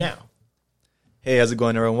Hey, how's it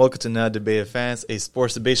going, everyone? Welcome to another Debate of Fans, a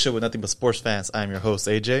sports debate show with nothing but sports fans. I'm your host,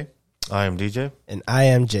 AJ. I am DJ. And I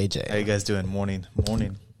am JJ. How you guys doing? Morning.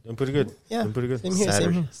 Doing pretty good. Yeah. Doing pretty good. Same here,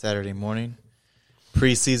 same here. Saturday morning.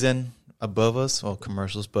 Preseason above us. Well,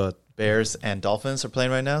 commercials, but Bears and Dolphins are playing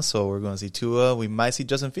right now, so we're going to see Tua. We might see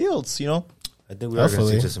Justin Fields, you know? I think we are going to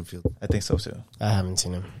Hopefully. see Justin Fields. I think so, too. I haven't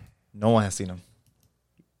seen him. No one has seen him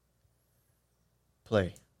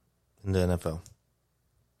play. In the NFL.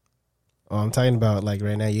 Oh, I'm talking about like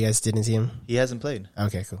right now. You guys didn't see him? He hasn't played.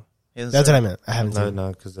 Okay, cool. He hasn't That's started. what I meant. I haven't seen him. No,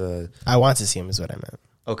 because I want to see him is what I meant.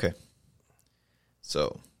 Okay.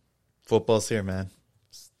 So, football's here, man.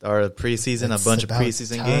 Start of preseason, It's a bunch of about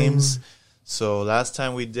preseason time. games. So, last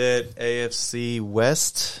time we did AFC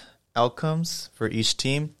West outcomes for each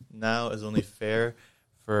team. Now is only fair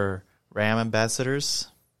for Ram ambassadors.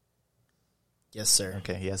 Yes, sir.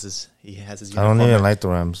 Okay, he has his I don't uniform. even like the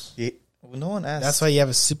Rams. Well, no one asked. That's why you have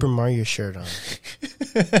a Super Mario shirt on.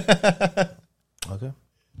 Okay.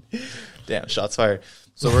 Damn, shots fired.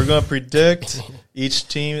 So we're going to predict each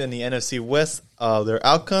team in the NFC West, their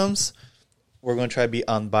outcomes. We're going to try to be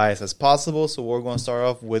unbiased as possible. So we're going to start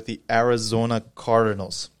off with the Arizona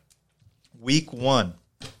Cardinals. Week 1,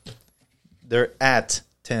 they're at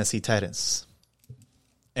Tennessee Titans.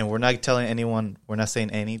 And we're not telling anyone, we're not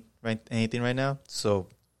saying anything right now. So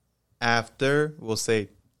after, we'll say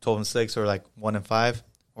 12-6 or like 1-5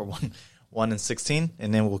 or 1-16,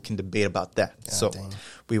 and then we can debate about that. God so dang.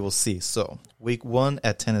 we will see. So week 1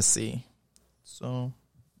 at Tennessee. So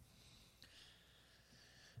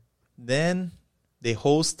then they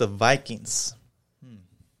host the Vikings.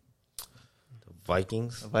 The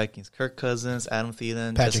Vikings. The Vikings. Kirk Cousins, Adam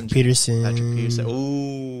Thielen, Patrick Peterson. Patrick Peterson.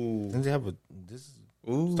 Ooh. Didn't they have this is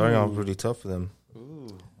Ooh. starting off really tough for them. Ooh.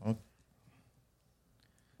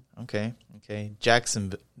 Okay.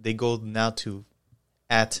 Jacksonville. They go now to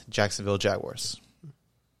at Jacksonville Jaguars.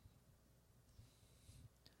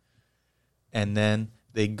 And then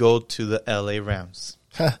they go to the LA Rams.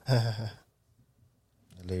 LA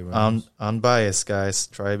Rams. Unbiased, guys.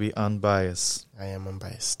 Try to be unbiased. I am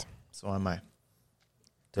unbiased. So am I.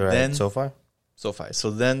 They're then- at SoFi. SoFi.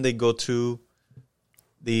 So then they go to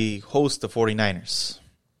the host, the 49ers.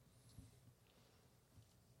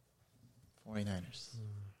 49ers.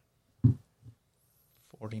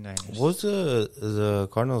 What was the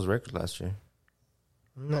Cardinals' record last year?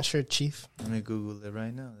 I'm not sure, Chief. Let me Google it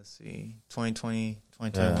right now. Let's see.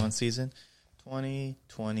 2021 season.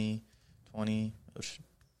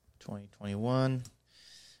 2021.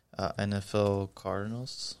 NFL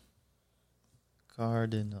Cardinals.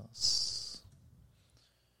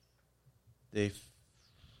 They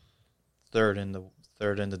third in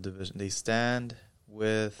the division. They stand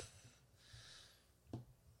with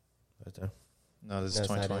Right there. no, this is That's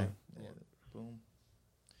not 2020. it. Yeah. Boom.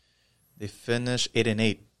 They finish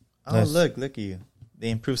 8-8. Oh, Nice. look at you. They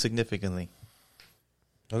improved significantly.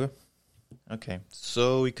 Okay. Okay,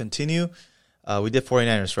 so we continue. We did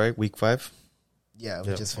 49ers, right? Week 5. Yeah, we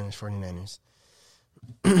Yep. just finished 49ers.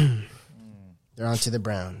 They're on to the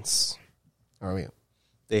Browns. Or are we?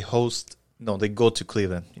 They go to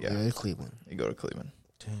Cleveland. Yeah, We're Cleveland. they go to Cleveland.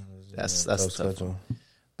 Damn, That's tough tough. schedule.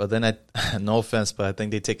 But then no offense, but I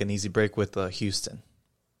think they take an easy break with Houston.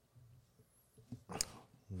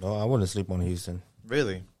 No, I wouldn't sleep on Houston.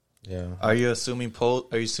 Really? Yeah. Are you assuming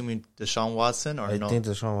Deshaun Watson or I no? think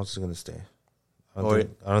Deshaun Watson is going to stay. I Or-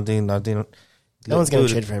 don't think. No one's going Dude,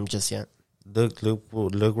 to trade for him just yet. Look,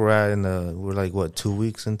 we're at we're like, what, 2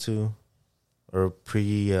 weeks into, or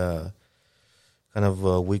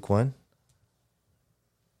week 1?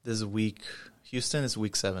 This is Houston is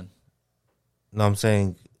week 7. No, I'm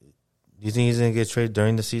saying, do you think he's going to get traded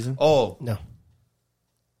during the season? Oh, No.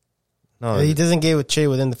 No. If he doesn't get traded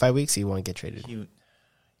within the 5 weeks, he won't get traded.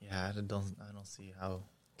 I don't see how.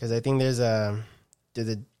 Because I think there's a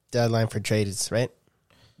deadline for trades, right?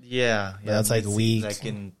 Yeah, that's like a mid-season, week. like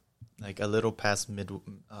in like a little past mid.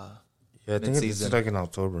 Yeah, I think it's mid-season. like in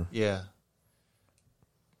October. Yeah.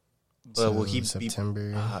 But So will he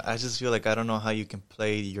September. be? I just feel like I don't know how you can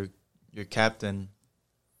play your captain.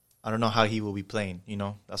 I don't know how he will be playing. You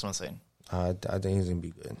know, that's what I'm saying. I think he's going to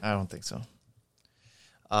be good. I don't think so.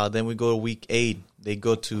 Then we go to week 8. They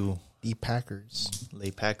go to The Packers.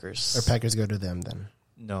 the Packers. Or Packers go to them then.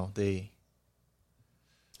 No, they.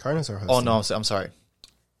 Cardinals are hosting. Oh no, I'm sorry.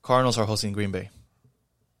 Cardinals are hosting Green Bay.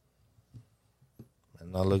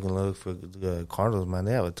 I'm not looking for the Cardinals, man.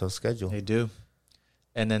 They have a tough schedule. They do.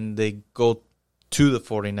 And then they go to the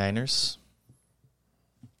 49ers.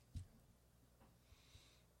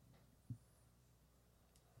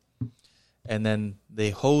 And then they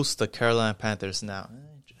host the Carolina Panthers now.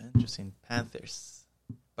 Interesting. Panthers.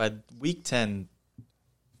 By week 10,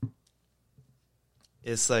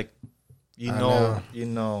 it's like you I know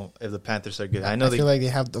know. if the Panthers are good. I know I feel like they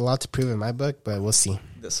have a lot to prove in my book, but we'll see.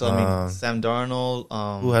 So I mean, Sam Darnold,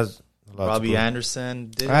 Who has a lot to Robbie prove?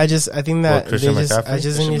 Anderson. I think that Christian they just. McCaffrey? I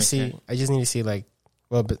just need to Christian see. I just need to see like.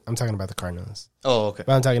 Well, but I'm talking about the Cardinals. Oh, okay.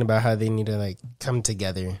 But I'm talking about how they need to like come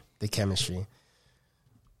together, the chemistry.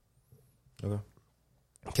 Okay.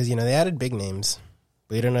 Because they added big names,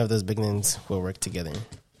 but you don't know if those big names will work together.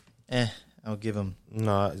 I'll give them.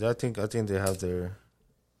 No, I think they have their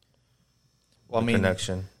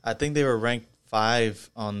connection. I think they were ranked 5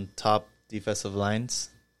 on top defensive lines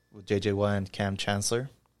with J.J. Watt and Cam Chancellor.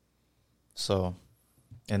 So,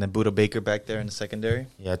 and then Buda Baker back there in the secondary.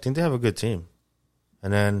 Yeah, I think they have a good team.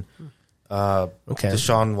 And then Okay.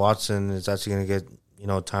 Deshaun Watson is actually going to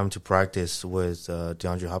get time to practice with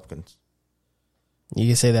DeAndre Hopkins. You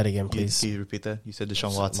can say that again, please. Can you repeat that? You said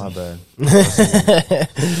Deshaun Watson. My bad.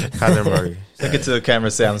 Kyler Murray. Look into the camera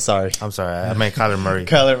and say, I'm sorry. I'm sorry. I meant Kyler Murray.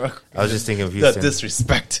 Kyler Murray. I was just thinking of The Houston.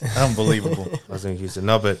 disrespect. Unbelievable. I was thinking Houston.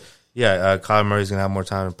 No, but yeah, Kyler Murray's going to have more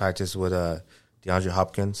time to practice with DeAndre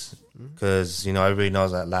Hopkins because, everybody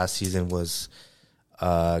knows that last season was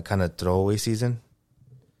kind of throwaway season.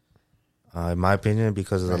 In my opinion,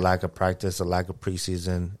 because of the lack of practice, the lack of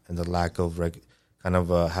preseason, and the lack of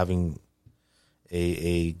having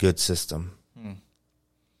a good system.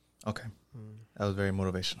 Okay. That was very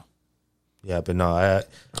motivational. Yeah, but no,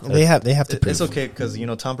 they have to prove. It's okay because,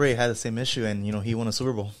 Tom Brady had the same issue and, he won a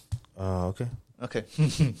Super Bowl. okay. Okay.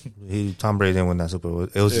 Tom Brady didn't win that Super Bowl.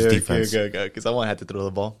 It was his defense. Good. Because I had to throw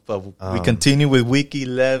the ball. But we continue with Week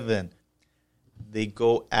 11. They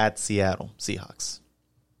go at Seattle Seahawks.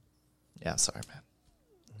 Yeah, sorry, man.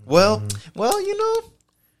 Well,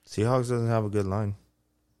 Seahawks doesn't have a good line.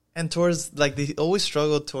 and towards they always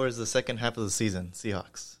struggle towards the second half of the season.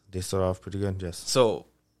 Seahawks. They start off pretty good, yes. So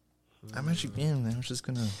I'm just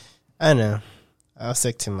gonna. I know. I'll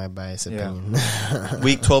stick to my biased opinion.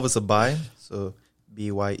 Week 12 is a bye, so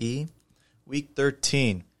BYE. Week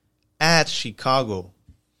 13 at Chicago,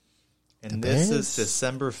 and this is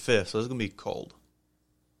December 5th, so it's gonna be cold,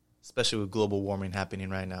 especially with global warming happening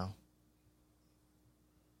right now.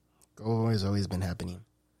 Has always been happening.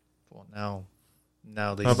 Well, now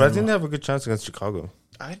they. No, but I think they have a good chance against Chicago.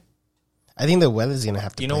 I think the weather's gonna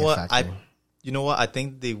have to. You know play what? A factor. I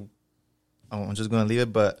think they. I'm just gonna leave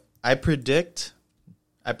it, but I predict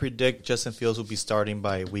Justin Fields will be starting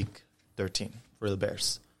by week 13 for the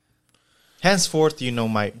Bears. Henceforth, the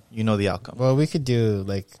outcome. Well, we could do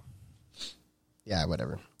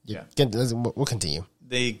whatever. Yeah. We'll continue.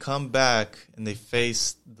 They come back and they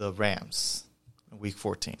face the Rams in week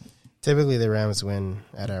 14. Typically, the Rams win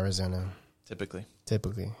at Arizona. Typically. But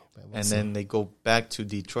we'll see. Then they go back to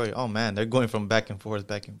Detroit. Oh, man, they're going from back and forth.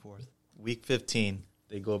 Week 15,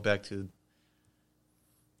 they go back to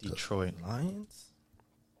Detroit. Lions?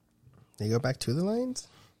 They go back to the Lions?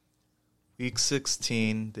 Week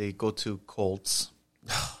 16, they go to Colts.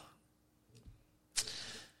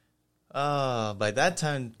 By that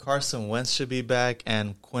time, Carson Wentz should be back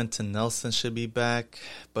and Quentin Nelson should be back.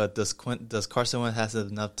 But does Carson Wentz have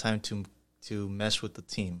enough time to mesh with the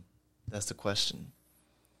team? That's the question.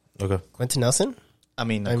 Okay. Quentin Nelson?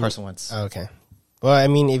 Carson Wentz. Oh, okay. Well,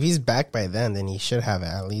 if he's back by then he should have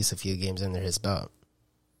at least a few games under his belt.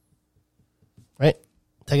 Right?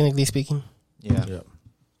 Technically speaking. Yeah.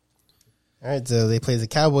 All right, so they play the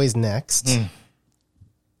Cowboys next.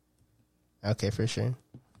 Okay, for sure.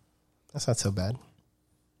 That's not so bad.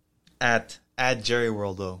 At Jerry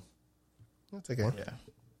World, though. That's okay. Yeah.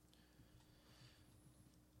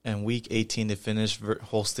 And week 18, they finished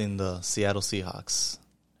hosting the Seattle Seahawks.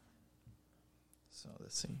 So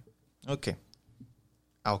let's see. Okay.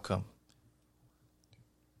 Outcome.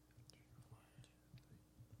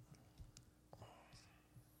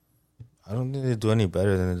 I don't think they do any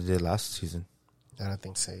better than they did last season. I don't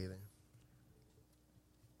think so either.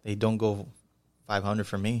 They don't go 500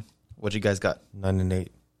 for me. What you guys got? 9-8.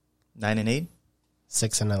 9-8?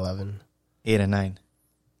 6-11. 8-9.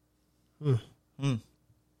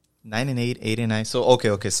 9-8, 8-9. So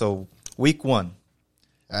okay. So week 1,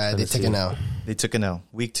 They took an L. they took an L.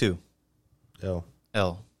 Week 2,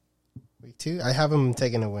 L. Week 2, I have them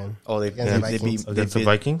taking a win. Oh, they Against the Against the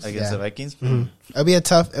Vikings? Against Yeah. the Vikings. Mm-hmm.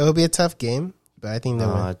 It'll be a tough game, but I think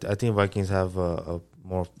they'll win. I think Vikings have a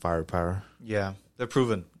more firepower. Yeah, they're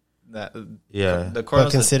proven that. Yeah. The But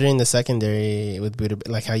Cardinals. considering the secondary with Buda,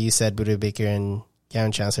 like how you said, Buda Baker and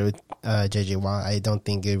Cam Chancellor with J.J. Watt, I don't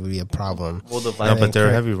think it would be a problem. Well, the No, Vikings. but they're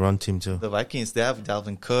a heavy run team too. The Vikings, they have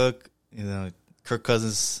Dalvin Cook. Kirk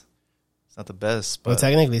Cousins. It's not the best, Well, but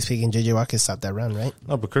technically speaking, J.J. Watt can stop that run, right?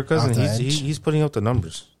 No, but Kirk Cousins, Off the he's edge. putting up the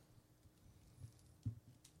numbers.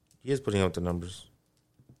 He is putting up the numbers.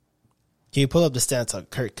 Can you pull up the stats on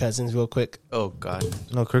Kirk Cousins real quick? Oh God.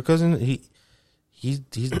 No, Kirk Cousins, he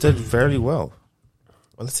did fairly well.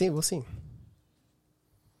 Well, let's see. We'll see.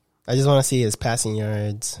 I just want to see his passing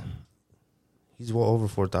yards. He's well over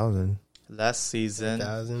 4,000. Last season,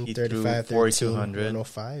 1,000, he 35, threw 4,200.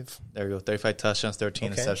 105. There we go. 35 touchdowns,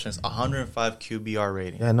 13 Okay. interceptions, 105 QBR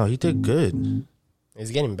rating. Yeah, no, he did good.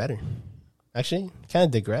 He's getting better. Actually, kind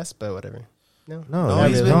of digressed, but whatever. No, No,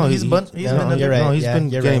 he's been you're right. No, he's Yeah, been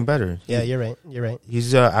you're getting right. better. Yeah, you're right. You're right.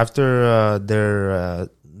 He's after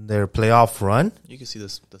their playoff run. You can see the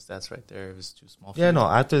stats right there. It was too small. Yeah, no,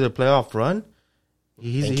 after the playoff run,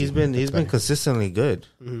 he's been better. consistently good.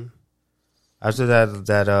 Mm-hmm. After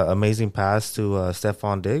that amazing pass to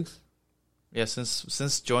Stephon Diggs. Yeah,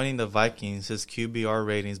 since joining the Vikings, his QBR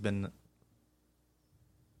rating's been.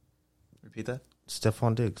 Repeat that.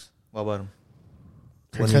 Stephon Diggs. What about him?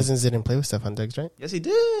 Kirk Cousins didn't play with Stephon Diggs, right? Yes, he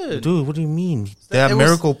did. Dude, what do you mean? That it was-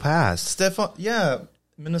 miracle pass. Stephon, yeah,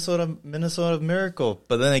 Minnesota Miracle.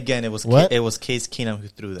 But then again, it was What? it was Case Keenum who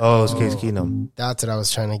threw that. Oh, it was Case Keenum. That's what I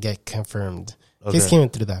was trying to get confirmed. Okay. Case came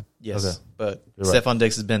through that. Yes, Okay. but You're right. Stephon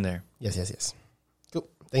Diggs has been there. Yes. Cool.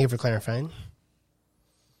 Thank you for clarifying.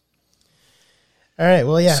 All right.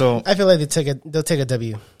 Well, yeah. So- I feel like they'll take a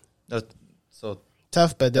W. So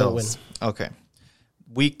Tough, but they'll win. L's. Okay,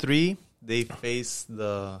 week 3 they face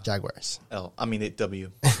the Jaguars. L. I mean the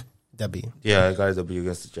W. W. Yeah, I got a W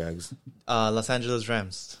against the Jags. Los Angeles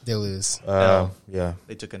Rams. They lose. Yeah.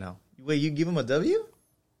 They took an L. Wait, you give them a W?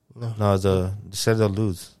 No, they said they'll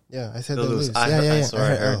lose. Yeah, I said They'll they'll lose. lose. I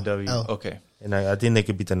heard L. W. L. Okay. And I think they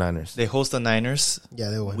could beat the Niners. They host the Niners. Yeah,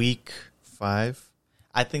 they'll win. Week 5.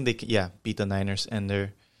 I think they can, beat the Niners, and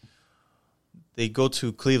they go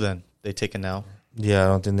to Cleveland. They take an L. Yeah, I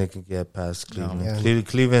don't think they can get past Cleveland. No. Yeah.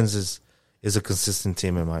 Cleveland's is a consistent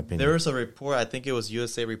team in my opinion. There was a report, I think it was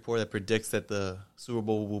USA Report, that predicts that the Super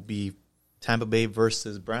Bowl will be Tampa Bay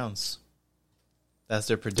versus Browns. That's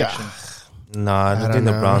their prediction. Nah, I don't don't think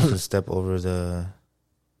the know. Browns can step over the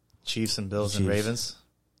Chiefs and Bills and Chiefs. Ravens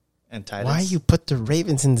and Titans. Why you put the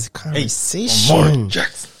Ravens in this conversation?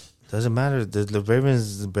 Doesn't matter. The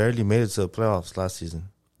Ravens barely made it to the playoffs last season.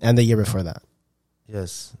 And the year before that.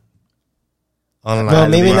 Yes. Well,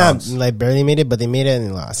 maybe the not Browns. like barely made it, but they made it and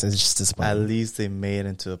they lost. It's just At disappointing. least they made it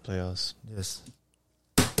into the playoffs. Yes.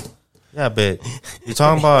 Yeah, but you're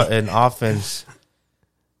talking about an offense,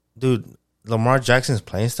 dude. Lamar Jackson's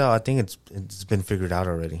playing style, I think it's been figured out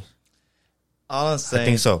already. All I'm saying, I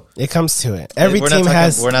think so. It comes to it. Every We're not team talking-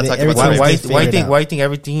 has. we're not talking every about team the Why has Ravens. to figure it you out. think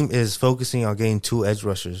every team is focusing on getting 2 edge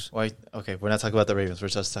rushers? Why? Okay, we're not talking about the Ravens. We're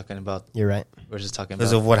just talking about. You're right. We're just talking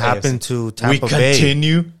Because about of what AFC. happened to We Tampa Bay.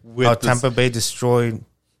 continue with How the- Tampa Bay destroyed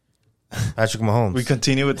Patrick Mahomes. We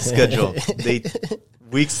continue with the schedule.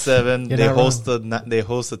 Week 7 You're they not host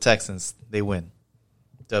the Texans. They win.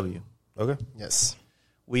 W. Okay. Yes.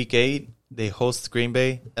 Week 8 they host Green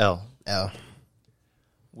Bay. L. L.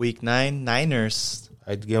 Week 9 Niners.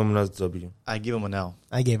 I'd give them another W. I give them an L.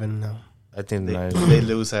 I gave him no. I think the They, Niners. they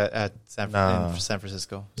lose at San Nah.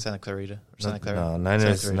 Francisco, Santa Clarita, or Santa Clara. No,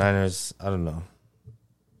 Niners. Santa Clarita. Niners. I don't know.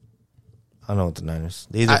 I don't know what the Niners.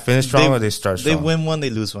 They either finish strong or they start They strong. win one, they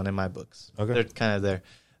lose one in my books. Okay. They're kind of there.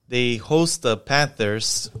 They host the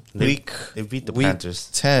Panthers. They beat the week Panthers.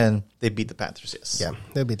 10, they beat the Panthers. Yes. Yeah,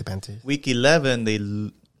 they'll beat the Panthers. Week 11,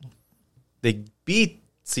 they beat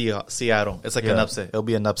Seattle. It's like an Yeah. upset. It'll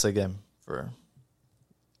be an upset game for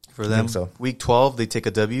I them. think so. Week 12, they take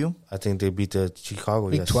a W. I think they beat the Chicago.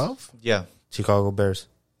 Week yes. 12? Yeah, Chicago Bears.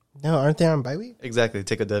 No, aren't they on bye week? exactly. They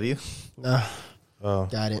take a W. No, Oh,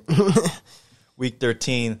 got it. Week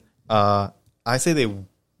 13, I say they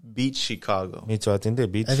beat Chicago. me too. I think they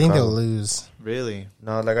beat. I think Chicago. they'll lose. Really?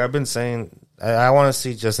 No, like I've been saying, I want to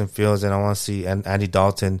see Justin Fields and I want to see Andy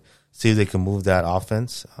Dalton see if they can move that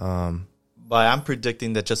offense. But I'm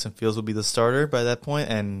predicting that Justin Fields will be the starter by that point,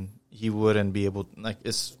 and he wouldn't be able, like,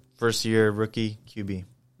 his first year rookie QB.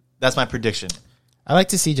 That's my prediction. I like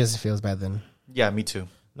to see Justin Fields by then. Yeah, me too.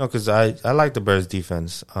 No, because I like the Bears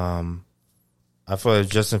defense. I feel like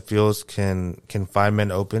Justin Fields can find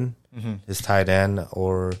men open, his tight end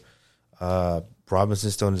or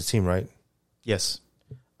Robinson's still in the team, right? Yes.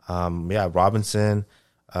 Yeah, Robinson,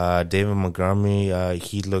 David Montgomery,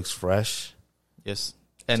 he looks fresh. Yes.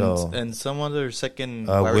 And So- and some other second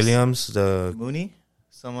Williams, the Mooney,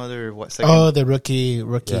 some other second Oh, the rookie.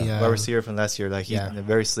 Yeah. wide receiver from last year. Like he's Yeah. a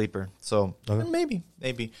very sleeper. So Okay. maybe.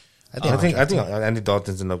 I think Andy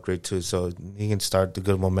Dalton's an upgrade too, so he can start the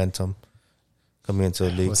good momentum coming into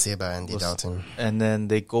the league. We'll see about Andy Dalton. And then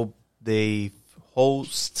they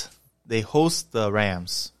host the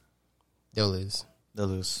Rams. They'll lose. They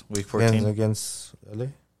lose week 14. Against LA,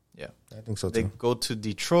 Yeah. I think so They too. go to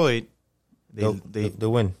Detroit. They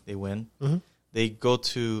win. They win. Mm-hmm.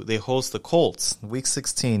 They host the Colts week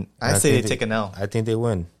 16. I say they take an L. I think they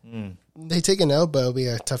win. They take an L, but it'll be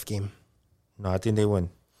a tough game. No, I think they win.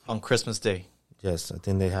 On Christmas Day. Yes, I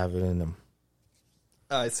think they have it in them.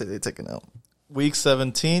 I say they take an L. Week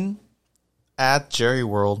 17 at Jerry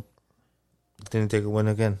World. I think they take a win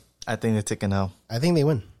again. I think they take an L. I think they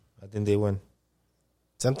win. I think they win.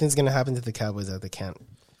 Something's gonna happen to the Cowboys that they can't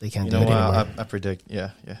You do know it what? anymore. I predict.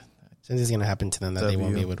 Yeah. Something's gonna happen to them that they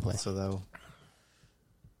won't be able to play. So that will.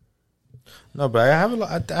 No, but I have a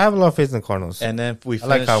lot of faith in the Cardinals. And then we I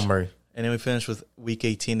like finish, Kyle Murray. And then we finish with week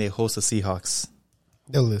 18. They host the Seahawks.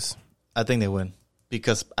 They'll lose. I think they win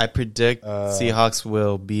because I predict Seahawks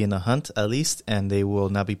will be in a hunt at least, and they will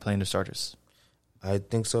not be playing the starters. I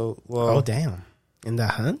think so. Well, Oh damn! In the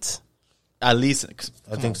hunt? At least,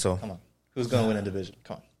 I think so. Come on, who's going to win a division?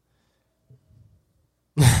 Come on.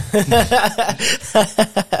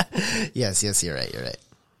 Yes, you're right.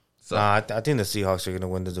 So I think the Seahawks are going to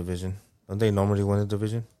win the division. Don't they normally win the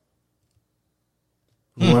division?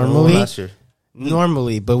 Normally, Last year.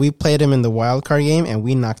 but we played him in the wild card game and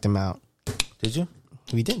we knocked him out. Did you?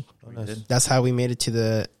 We did. Oh, nice. That's how we made it to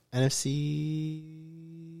the NFC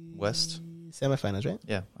West. semifinals, right?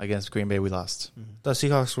 Yeah, against Green Bay, we lost The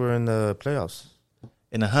Seahawks were in the playoffs.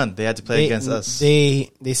 in a hunt. They had to play against us.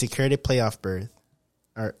 They secured a playoff berth.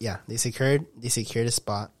 They secured a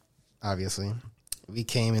spot. Obviously, we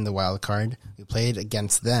came in the wild card. We played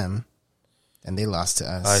against them, and they lost to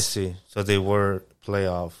us. I see. So they were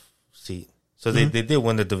playoff seat. So they did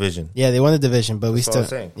win the division. Yeah, they won the division, but we That's what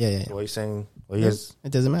still. I'm saying. Yeah. What are you saying? What you guys?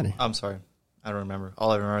 It doesn't matter. I'm sorry, I don't remember.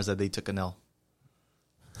 All I remember is that they took an L.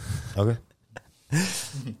 Okay.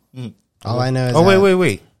 All I know is. Oh that,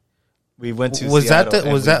 wait. We went to Was Seattle, that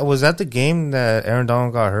and was that the game that Aaron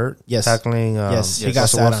Donald got hurt? Yes. Tackling. Yes, he yes. got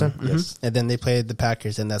Russell sat Wilson? on. Yes. And then they played the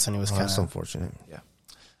Packers, and that's when he was Oh, kind that's of. unfortunate.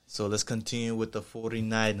 So let's continue with the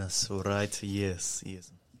 49ers. All right, yes,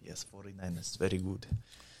 49ers, very good.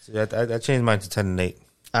 So I changed mine to 10-8.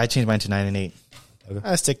 I changed mine to 9-8.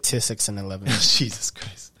 I stick to 6-11. Jesus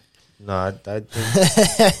Christ. No, I think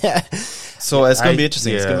So it's gonna be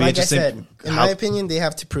interesting. It's yeah. gonna be Like I interesting. said, in my opinion, they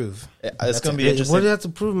have to prove. It's gonna be what interesting. do you have to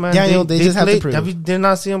prove, man? Daniel, they just have to prove. Have you did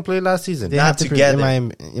not see him play last season? They Not have to together.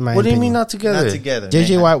 prove. In my What do you mean opinion. not together? Not together. JJ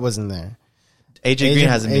man. White wasn't there. AJ Green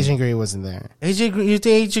hasn't been. Agent Green wasn't there. AJ Green, you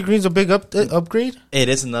think AJ Green's a big upgrade? It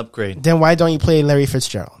is an upgrade Then why don't you play Larry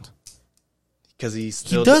Fitzgerald? because he's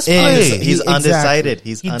still does play. He's Exactly. undecided.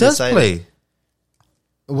 He's He undecided. does play.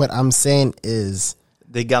 What I'm saying is,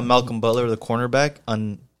 They got Malcolm Butler, the cornerback.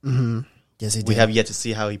 yes, he did. We have yet to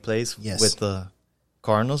see how he plays Yes. with the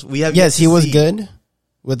Cardinals. We have Yes, yet he to was see. good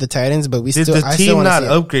with the Titans, but Did the I still team want to not see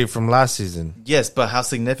it. upgrade from last season? Yes, but how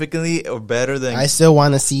significantly or better than I still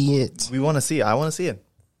want to see it. we want to see it. I want to see it.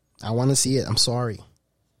 I want to see it. I'm sorry.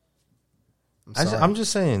 I'm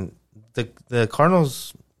just saying the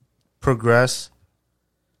Cardinals progress.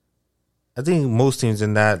 I think most teams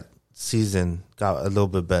in that season got a little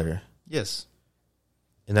bit better Yes.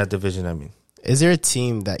 in that division. I mean, Is there a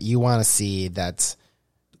team that you want to see that's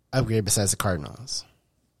upgraded besides the Cardinals?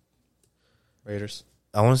 Raiders.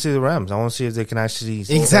 I want to see the Rams. I want to see if they can actually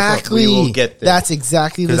Exactly. We will get there. That's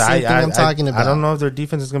exactly the same thing I'm talking about. I don't know if their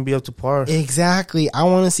defense is going to be up to par. Exactly. I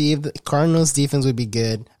want to see if the Cardinals' defense would be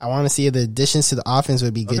good. I want to see if the additions to the offense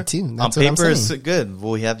would be good too. On That's what I'm paper, it's saying. good.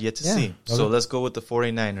 Well, we have yet to Yeah. see. So let's go with the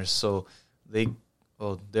 49ers. So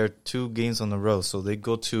they're 2 games on the road. So they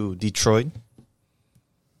go to Detroit,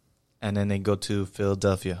 and then they go to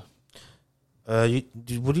Philadelphia. What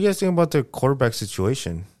do you guys think about their quarterback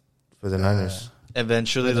situation for the Niners?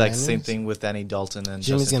 Eventually, The like Niners? same thing with Danny Dalton and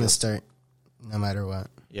Jimmy's Justin going to Fields. start no matter what.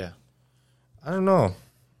 Yeah. I don't know.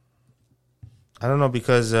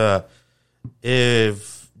 Because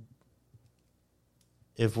if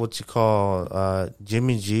what you call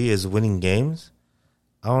Jimmy G is winning games,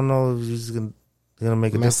 I don't know if he's gonna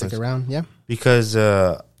make a Might stick difference. around, yeah. Because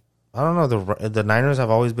I don't know, the Niners have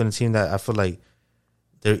always been a team that I feel like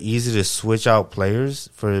they're easy to switch out players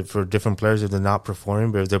for different players if they're not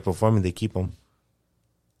performing, but if they're performing, they keep them.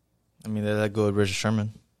 I mean, they let go of Richard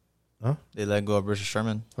Sherman. Huh? They let go of Richard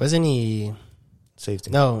Sherman. Wasn't he? Safety.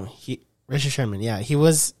 No, Richard Sherman. Yeah, he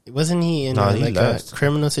was. Wasn't he in No, he like left. a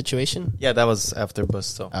criminal situation? Yeah, that was after Bus,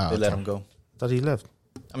 so Oh, they let okay. him go. I thought he left.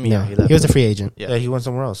 I mean, No, yeah, he left. he was a free agent. Yeah. Yeah, he went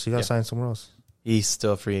somewhere else. He got Yeah. signed somewhere else. He's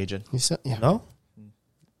still a free agent. Yeah. No?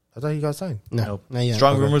 I thought he got signed. No, Nope. not yet.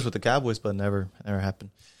 Strong Okay. rumors with the Cowboys, but never happened.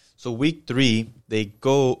 So week 3, they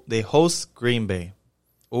host Green Bay.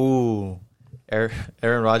 Ooh,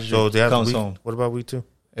 Aaron Rodgers So they have comes week, home. what about week 2?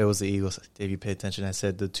 It was the Eagles. If you pay attention, I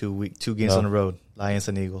said the 2 games No. on the road, Lions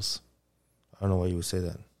and Eagles. I don't know why you would say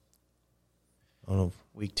that. I don't know.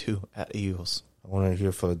 Week 2 at Eagles. I want to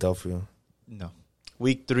hear Philadelphia. No.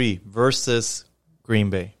 Week 3 versus Green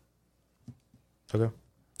Bay. Okay.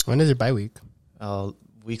 When is your bye week?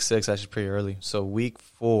 Week 6 actually pretty early. So week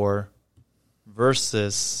 4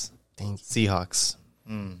 versus Seahawks.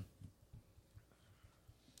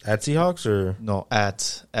 At Seahawks or No,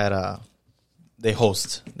 at they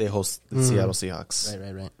host the Seattle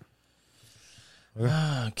Seahawks.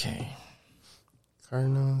 Right. Okay.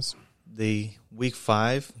 Cardinals. Week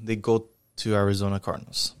 5 they go to Arizona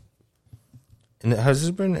Cardinals. And has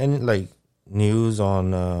there been any like news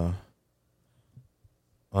on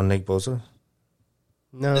Nick Bosa?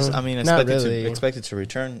 No, Expected not really. expected to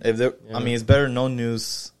return. It's better no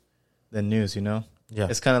news than news. You know. Yeah.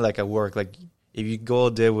 It's kind of like at work. Like if you go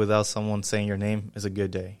a day without someone saying your name, it's a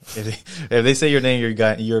good day. If they say your name,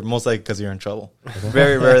 you're most likely because you're in trouble.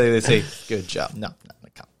 Very rarely they say good job. No,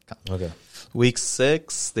 come. Okay. Week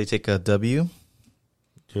 6 they take a W.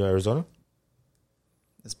 To Arizona?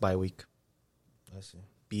 It's bye week. I see.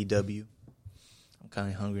 BW. I'm kind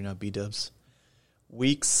of hungry now. B-dubs.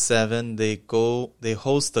 Week 7 they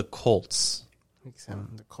host the Colts. Week 7,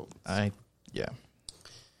 the Colts. Yeah.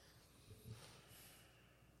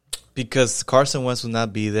 Because Carson Wentz will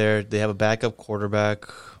not be there. They have a backup quarterback.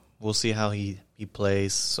 We'll see how he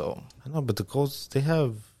plays. So I know, but the Colts I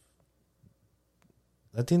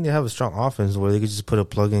think they have a strong offense where they could just put a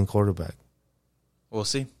plug-in quarterback. we'll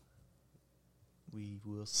see. We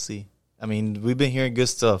will see. I mean, we've been hearing good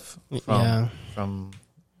stuff from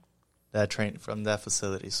that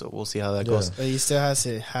facility. So we'll see how that goes. But he still has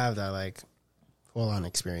to have that like full-on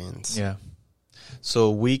experience. Yeah.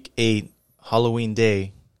 So week 8, Halloween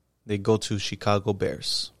Day, they go to Chicago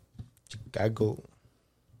Bears. Chicago.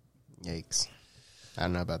 Yikes! I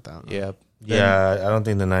don't know about that. Yeah. Yeah, I don't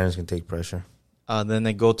think the Niners can take pressure. Then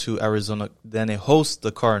they go to Arizona. Then they host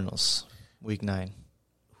the Cardinals, week 9.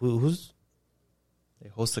 Who's They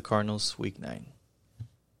host the Cardinals, week 9.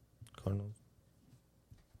 Cardinals?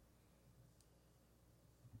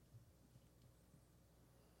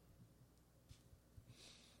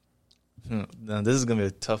 Now this is gonna be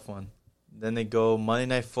a tough one. Then they go Monday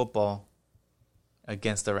Night Football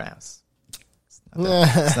against the Rams.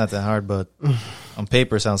 It's not that hard, but on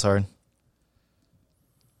paper sounds hard.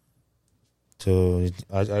 So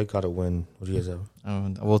I gotta win. What do you guys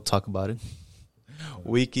have? We'll talk about it.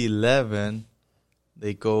 Week 11,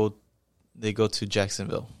 they go to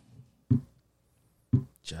Jacksonville.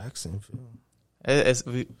 Jacksonville. This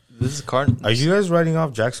is Cardinals. Are you guys writing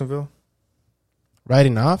off Jacksonville?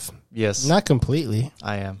 Writing off? Yes, Not completely.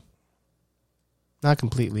 I am. Not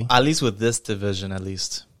completely. At least with this division, at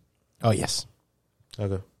least. Oh, yes.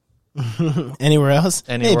 Okay. Anywhere else?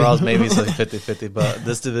 Anywhere else, maybe it's like 50-50, but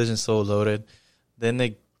this division's so loaded. Then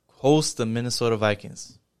they host the Minnesota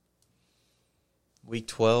Vikings. Week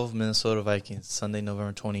 12, Minnesota Vikings, Sunday,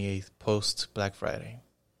 November 28th, post Black Friday.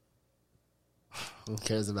 Who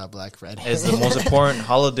cares about Black Friday? It's the most important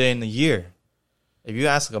holiday in the year. If you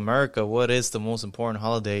ask America what is the most important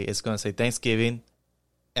holiday, it's going to say Thanksgiving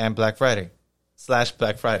and Black Friday /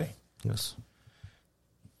 Black Friday. Yes.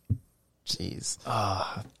 Jeez.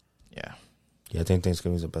 Yeah. Yeah, I think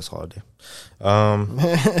Thanksgiving is the best holiday.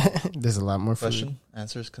 There's a lot more Question, food.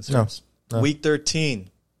 answers, concerns. No. Week 13,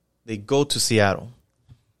 they go to Seattle.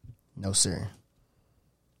 No, sir.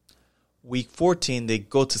 Week 14, they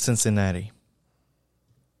go to Cincinnati.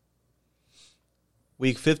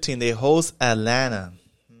 Week 15, they host Atlanta.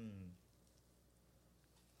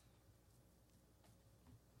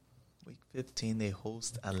 Week 15, they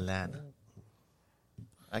host Atlanta.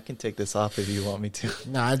 I can take this off if you want me to.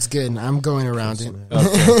 Nah, it's good. I'm going around it.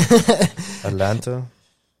 Okay. Atlanta.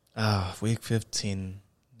 Week 15,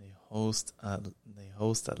 they host Atlanta.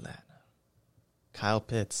 Kyle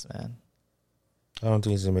Pitts, man. I don't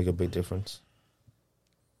think it's gonna make a big difference.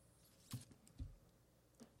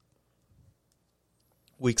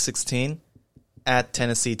 Week 16, at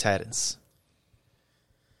Tennessee Titans.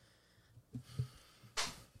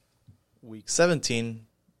 Week 17,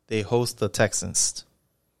 they host the Texans.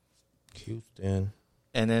 Houston.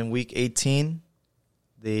 And then week 18,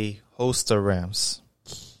 they host the Rams.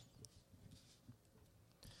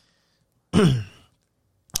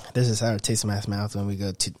 This is how it tastes in my mouth when we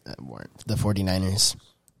go to the 49ers.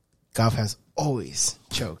 Goff has always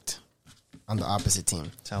choked on the opposite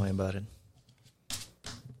team. Tell me about it.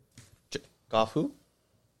 Goff who?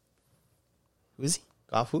 Who is he?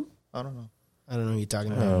 Goff who? I don't know. I don't know who you're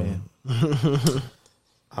talking about.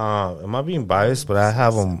 Am I being biased? But I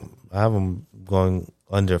have them going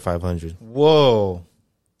under 500. Whoa.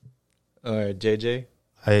 All right, JJ.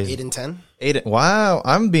 8-10? 8. Wow,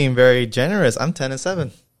 I'm being very generous. I'm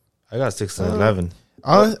 10-7. I got 6-11.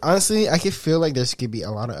 Honestly, I could feel like there's could be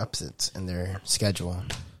a lot of upsets in their schedule.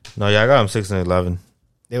 No, yeah, I got them 6-11.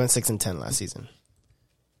 They went 6-10 last season.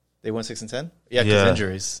 They went 6-10. Yeah, because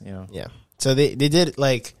injuries. You know. Yeah. So they did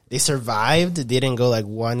like they survived. They didn't go like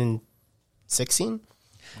 1-16.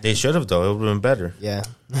 They should have though. It would have been better. Yeah.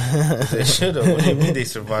 They should have. What do you mean they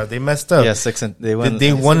survived? They messed up. Yeah, they won.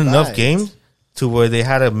 They won enough survived. games to where they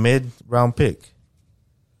had a mid-round pick.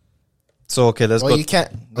 So okay, let's Well, go. you can't.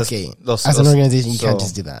 let's- Okay, let's- as an let's- organization, you can't so-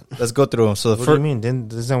 just do that. Let's go through them. So the What do you first, mean?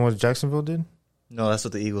 Isn't that what Jacksonville did? no, that's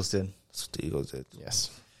what the Eagles did. That's what the Eagles did. Yes,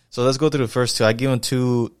 So let's go through the first two. I give them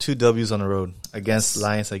two W's on the road against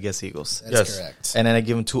Lions, against Eagles, that's Yes. correct. and then I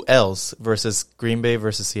give them 2 L's versus Green Bay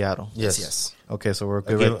versus Seattle. Yes. Okay, so we're I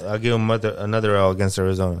good. give, I give them another L against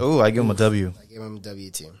Arizona. Oh, I give them a W. I gave them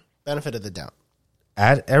W2. Benefit of the doubt.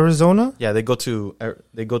 At Arizona? Yeah, they go to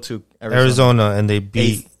Arizona. Arizona, and they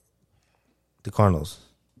beat the Cardinals.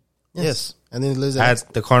 Yes. And then lose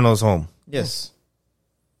At the Cardinals' home. Yes.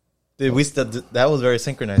 Did we that was very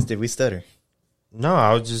synchronized. Did we stutter? No,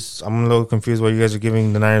 I'm a little confused why you guys are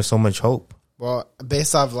giving the Niners so much hope. Well,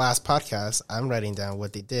 based off last podcast, I'm writing down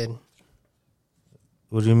what they did.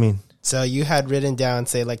 What do you mean? So you had written down,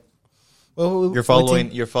 say like, well, You're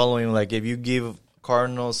following like if you give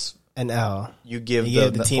Cardinals, an L. you give You the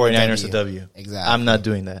give the team 49ers a a W. W. Exactly. I'm not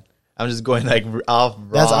doing that. I'm just going like off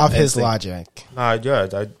raw. That's off his instinct. logic. Nah, yeah,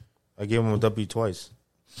 I gave him a W twice.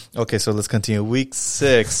 Okay, so let's continue. Week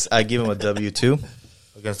 6, I give him a W2.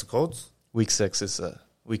 Against the Colts? Week 6 is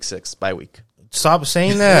week 6 bye week. Stop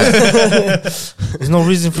saying that. There's no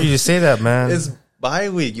reason for you to say that, man. It's bye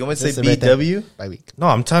week. You want me to say Listen, right there. BW? By week. No,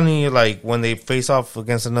 I'm telling you, like, when they face off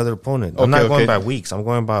against another opponent. I'm Okay, not going okay. by weeks. I'm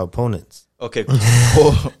going by opponents. Okay.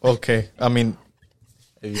 Oh, okay. I mean,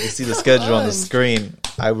 if you can see the schedule on the screen,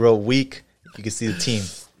 I wrote week. You can see the team,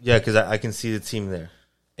 Yeah, because I can see the team there.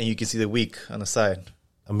 and you can see the week on the side.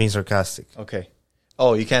 I'm being sarcastic. Okay.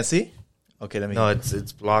 Oh, you can't see? Okay, let me. No,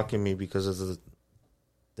 it's blocking me because of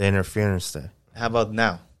the interference there. How about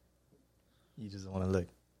now? You just don't want to look.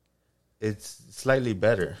 It's slightly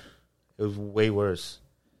better. It was way worse.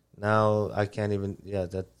 Now I can't even. Yeah,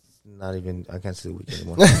 that's not even. I can't see the week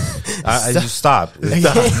anymore. I just stop. It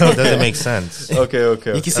doesn't make sense. Okay. You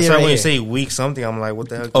can That's see it why right when you here. say week something, I'm like, what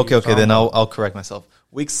the heck? Okay. Then I'll correct myself.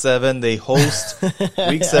 Week 7, they host.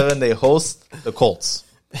 Week 7, they host the Colts.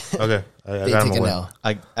 Okay, I They got him take a an win. L.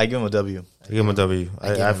 I give them a W. I give him a W. I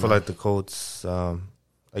give I him feel a- like the Colts, like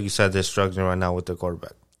you said, they're struggling right now with their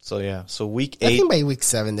quarterback. So yeah. So week I 8, think by week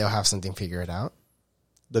 7 they'll have something figured out.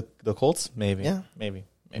 the Colts maybe. Yeah. Maybe.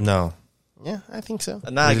 No, Yeah, I think so.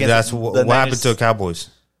 Not against that's the what happened Niners. to the Cowboys.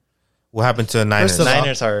 What happened to the Niners? First of all-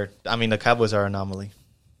 Niners are. I mean, the Cowboys are an anomaly.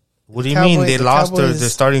 What do you Cowboys- mean they the lost their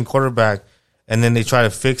Cowboys- starting quarterback and then they try to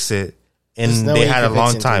fix it and There's no they way had you a can fix long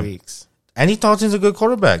it in 3 time. weeks. Andy Dalton's a good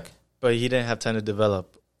quarterback. But he didn't have time to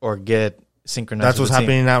develop or get synchronized. That's with what's the team.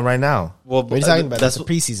 happening out right now. Well, What are you talking about? That's That's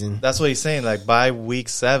a preseason. That's what he's saying. Like by week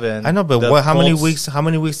 7, I know, but the what? How many Colts- weeks? How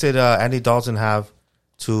many weeks did Andy Dalton have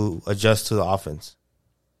to adjust to the offense?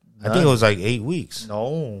 I think it was like 8 weeks.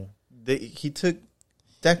 No, he took.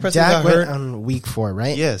 Dak Prescott Dak got went hurt. on week 4,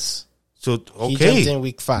 right? Yes, So He jumped okay, in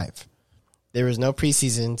week 5. There was no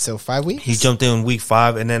preseason, so 5 weeks. he jumped in week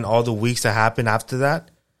 5, and then all the weeks that happened after that,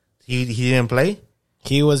 he didn't play.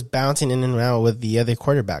 He was bouncing in and around with the other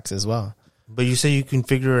quarterbacks as well. But you say you can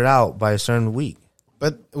figure it out by a certain week.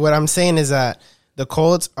 But what I'm saying is that the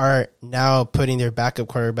Colts are now putting their backup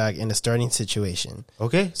quarterback in a starting situation.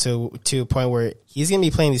 Okay, So to a point where he's going to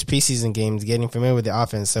be playing these preseason games, getting familiar with the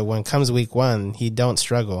offense. So when comes week 1, he don't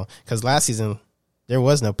struggle. Because last season, there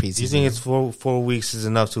was no preseason. do you think it's 4 weeks is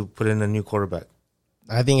enough to put in a new quarterback?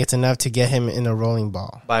 I think it's enough to get him in a rolling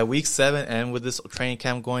ball. by week 7, and with this training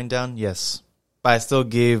camp going down, yes. But I still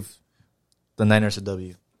gave the Niners a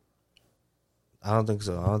W. I don't think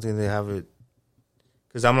so. I don't think they have it.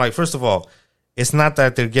 Because I'm like, first of all, it's not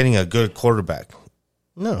that they're getting a good quarterback.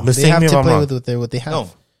 No, But they same have here to if I'm play wrong. with what they have. No,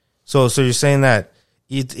 So you're saying that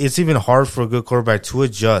it's even hard for a good quarterback to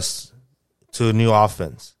adjust to a new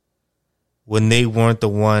offense when they weren't the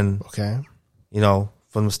one, Okay.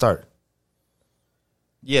 from the start.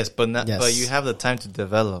 yes, but not. Yes. But you have the time to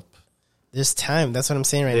develop. There's time. That's what I'm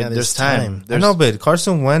saying right now. There's time. I There's, know, but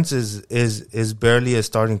Carson Wentz is barely a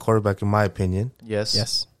starting quarterback in my opinion. Yes.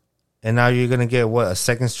 Yes. And now you're gonna get a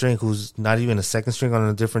second string who's not even a second string on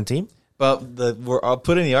a different team. But we're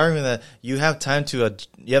putting the argument that you have time to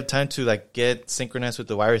like get synchronized with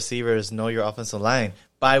the wide receivers, know your offensive line.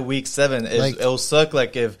 By week 7, it'll suck.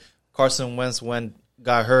 Like if Carson Wentz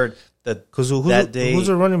got hurt Because that day, who's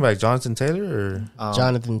a running back? Jonathan Taylor or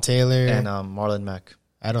Jonathan Taylor. and Marlon Mack.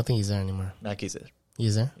 I don't think he's there anymore. Mackey's it.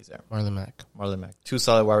 He's there. He's there. Marlon Mack. Marlon Mack. 2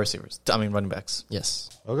 solid wide receivers. Running backs. Yes.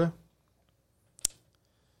 Okay.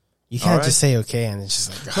 You can't Alright. just say okay and it's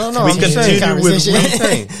just like No, We I'm continue saying, with- I'm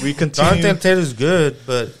saying. We continue. Jonathan Taylor's good,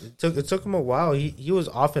 but it took him a while. He was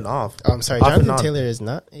off and off. Oh, I'm sorry. Off and Jonathan on. Taylor is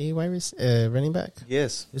not a running back.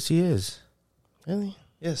 Yes. Yes, he is. Really?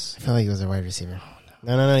 Yes. I feel like he was a wide receiver.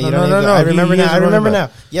 No. You No, don't. no, need to- no, I remember he is now. a I remember running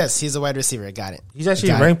now. Yes, he's a wide receiver. I got it. He's actually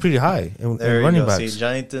Got it. ranked pretty high in There you running go. backs. See,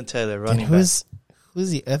 Jonathan Taylor, And running back. who's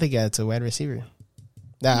the other guy that's a wide receiver?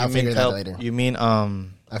 Nah, I'll You figure mean that out later. You mean I'll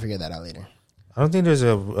figure that out later. I don't think there's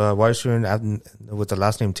a wide receiver with the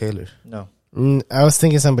last name Taylor. no, I was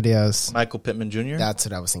thinking somebody else. Michael Pittman Jr. That's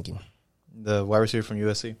what I was thinking. the wide receiver from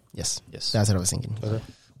USC. Yes. Yes. That's what I was thinking.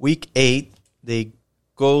 Week 8, they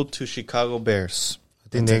go to Chicago Bears. I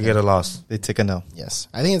think they get a loss. They take a no. Yes.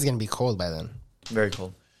 I think it's going to be cold by then. Very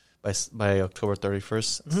cold. By October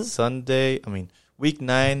 31st. Sunday, week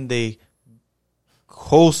 9, they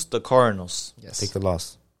host the Cardinals. Yes. Take a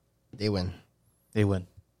loss. They win. They win.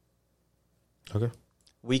 Okay.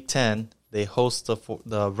 Week 10, they host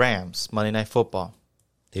the Rams, Monday Night Football.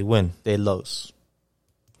 They win. They lose.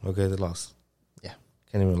 Okay, they lost. Yeah.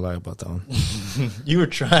 Can't even lie about that one. You were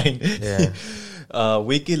trying. Yeah.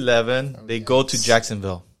 Week 11, they go to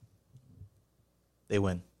Jacksonville. They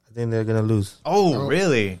win. I think they're gonna lose. Oh,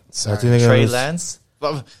 really? Sorry. I think they're gonna Trey lose. Lance?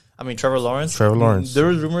 Well, Trevor Lawrence? Trevor Lawrence. There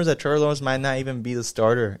was rumors that Trevor Lawrence might not even be the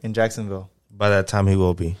starter in Jacksonville. By that time, he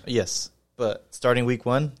will be. Yes. But starting week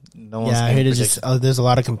 1, no one's Yeah, I going heard to it's just there's a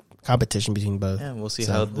lot of competition between both. Yeah, we'll see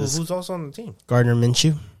So- how this... Who's also on the team? Gardner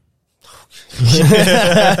Minshew. Is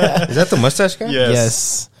that the mustache guy? Yes.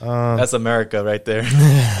 Yes. That's America right there.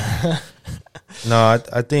 No,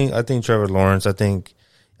 I think Trevor Lawrence. I think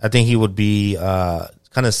he would be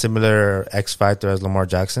kind of similar X factor as Lamar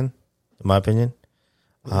Jackson, in my opinion.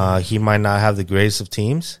 He might not have the greatest of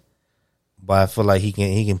teams, but I feel like he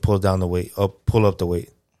can pull down the weight, pull up the weight,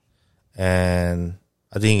 and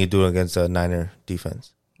I think he can do it against a Niner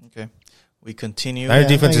defense. Okay. We continue. Niner Yeah,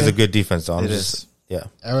 defense is okay. a good defense, though. It is. Yeah.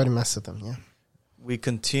 I already messed with them. Yeah. We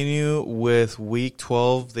continue with week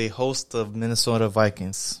 12. They host the Minnesota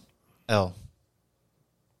Vikings. L.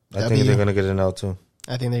 I think W. they're gonna get an L too.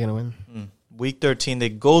 I think they're going to win. Week 13, they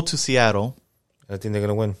go to Seattle. I think they're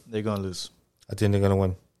gonna win. They're going to lose. I think they're gonna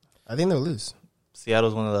win. I think they'll lose.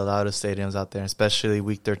 Seattle's one of the loudest stadiums out there, especially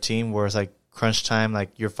week 13, where it's like crunch time,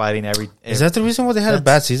 like you're fighting every... Is that the reason why they had a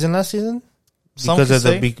bad season last season? Some Because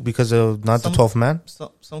can of say. because of not the 12th man.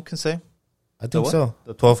 Some can say. I The think what? so.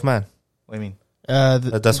 The 12th man. What do you mean?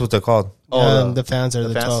 That's what they're called. The fans are the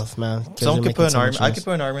the fans? 12th, man. 'cause Some they're can put making an so much argument. I noise. can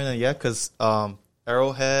put an argument in, yeah, because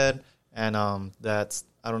Arrowhead and that's...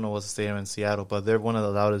 I don't know what's the stadium in Seattle, but they're one of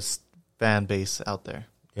the loudest fan base out there.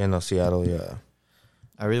 Yeah, no, Seattle, yeah.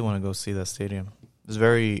 I really want to go see that stadium. It's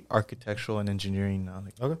very architectural and engineering now.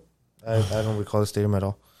 Like, Okay. I don't recall the stadium at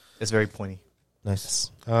all. it's very pointy. Nice.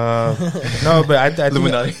 No, but I think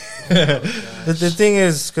Illuminati. the thing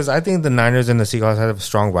is, because I think the Niners and the Seahawks have a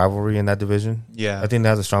strong rivalry in that division. Yeah. I think they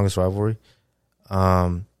have the strongest rivalry.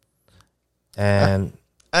 And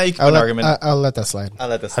You can put an argument. I'll let that slide. I'll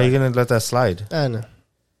let that how are you slide. going to let that slide? I don't know.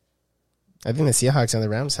 I think the Seahawks and the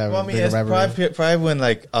Rams have Well, I a mean, bigger it's rivalry. probably when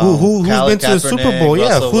like Who's been to the Super Bowl?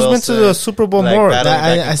 Yeah, who's been to the Super Bowl more?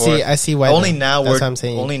 I see why. Only though. now That's we're what I'm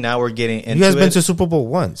saying. only now we're getting into You guys been it. to Super Bowl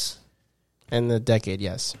once. In the decade,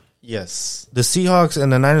 yes. Yes. The Seahawks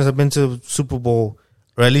and the Niners have been to Super Bowl,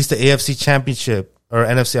 or at least the AFC Championship, or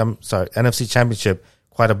NFC Championship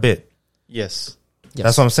quite a bit. Yes. Yes.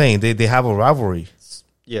 That's what I'm saying. They have a rivalry.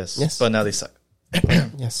 Yes. Yes. But now they suck.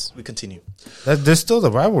 Yes. We continue. There's still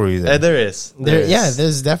the rivalry there. There is. There, is. yeah,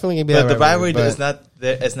 there's definitely gonna be But that the rivalry but is not.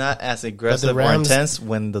 It's not as aggressive or Rams- intense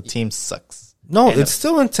when the team sucks. No, And it's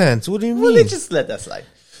still intense. What do you Well, mean? they just let that slide.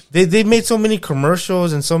 They made so many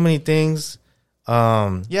commercials and so many things.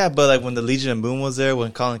 Yeah, but like when the Legion of Boom was there,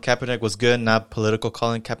 when Colin Kaepernick was good, not political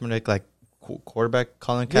Colin Kaepernick, like quarterback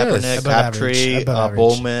Colin Yes. Kaepernick, Above average. Crabtree, Above average.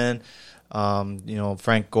 Bowman,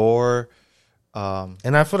 Frank Gore,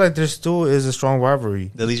 And I feel like there still is a strong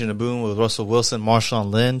rivalry. the Legion of Boom with Russell Wilson,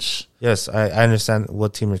 Marshawn Lynch. Yes, I understand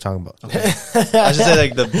what team you're talking about. I just say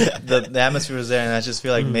like the atmosphere is there, and I just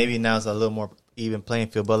feel like maybe now it's a little more even playing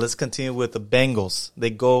field. But let's continue with the Bengals. They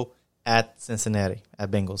go at Cincinnati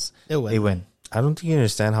at Bengals. They win. They win. I don't think you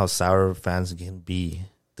understand how sour fans can be.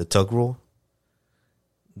 The tug rule.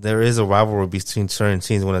 There is a rivalry between certain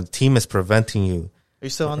teams when a team is preventing you. Are you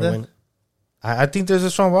still on Or there? win. I think there's a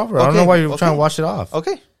strong rivalry. I don't Okay, know why you're okay. trying to wash it off.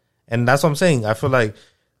 Okay. And that's what I'm saying. I feel like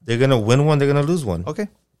they're going to win one, they're going to lose one. Okay.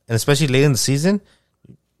 And especially late in the season,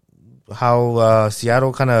 how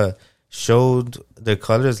Seattle kind of showed their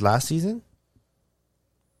colors last season.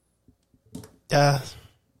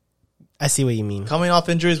 I see what you mean. Coming off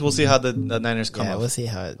injuries, we'll see how the Niners come Yeah, off. we'll see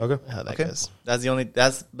how that goes. That's the only.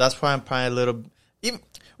 That's why I'm probably a little. Even,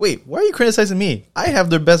 wait, why are you criticizing me? I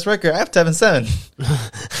have their best record. I have 7-7.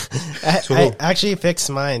 I actually fixed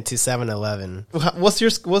mine to 7-11.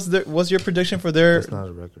 What's your prediction for their? That's not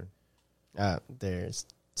a record. There's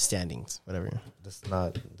standings, whatever.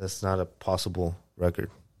 That's not a possible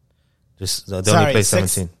record. Just they Sorry, only play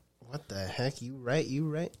 17. What the heck? You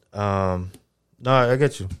right? No, I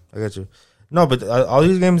get you. No, but all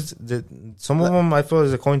these games, some of them I feel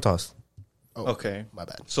is a coin toss. Oh, Okay, my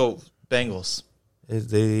bad. so Bengals.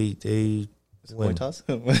 They Coin win. toss.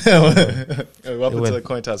 Up into the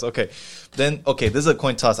coin toss. Okay, then this is a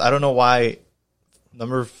coin toss. I don't know why.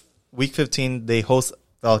 Week 15 they host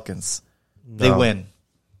Falcons. They No. win.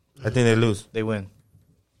 I think they lose. They win.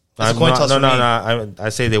 That's a coin toss No. for me. I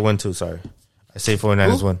say they win too. Sorry, I say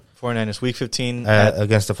 49ers win 49ers week 15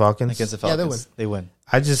 against the Falcons. against the Yeah, Falcons. they They win. win.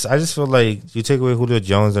 I just feel like you take away Julio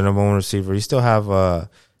Jones, their number one receiver. You still have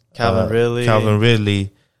Calvin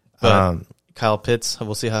Ridley. But Kyle Pitts,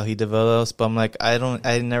 we'll see how he develops. But I'm like, I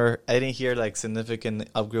didn't hear like significant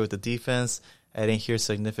upgrade with the defense. I didn't hear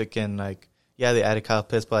significant they added Kyle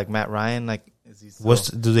Pitts, but like Matt Ryan, like is he still,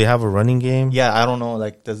 Do they have a running game? yeah, I don't know.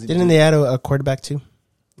 Like Didn't they add a quarterback too?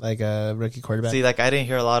 Like a rookie quarterback? see? Like I didn't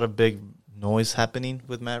hear a lot of big noise happening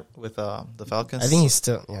with the Falcons. I think he's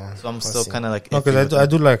still, yeah. so. I'm We'll still see. kind of like No, iffy because with I him.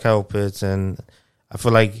 do like Kyle Pitts, and I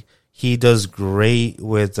feel like he does great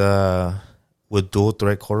with dual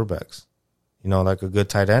threat quarterbacks. You know, like a good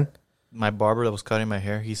tight end. My barber that was cutting my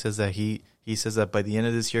hair, he says that he says that by the end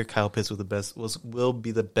of this year, Kyle Pitts will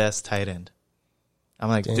be the best tight end. I'm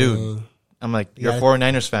like, Dang. dude. I'm like, you're a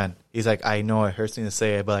 49ers fan. He's like, I know it hurts me to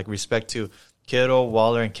say it, but like respect to Kittle,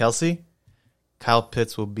 Waller, and Kelsey, Kyle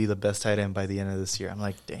Pitts will be the best tight end by the end of this year. I'm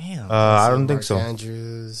like, damn. I don't think Mark so.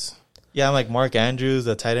 Andrews. Yeah, I'm like Mark Andrews,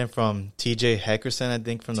 the tight end from TJ Heckerson, I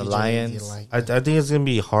think, from the TJ, Lions. you like- I think it's gonna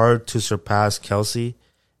be hard to surpass Kelsey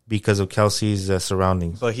because of Kelsey's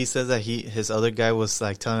surroundings. But he says that his other guy was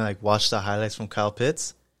like telling me, like, watch the highlights from Kyle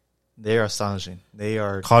Pitts. They are astonishing. They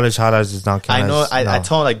are. College highlights is not. I know. I no.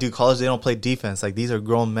 told him, like, dude, college, they don't play defense. Like, these are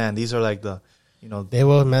grown men. These are like They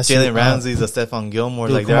will mess you Jalen up. Ramsey's, the Stephon Gilmore.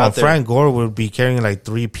 Dude, Like, come they're on, out there. Frank Gore would be carrying like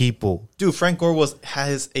 3 people. Dude, Frank Gore had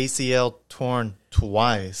his ACL torn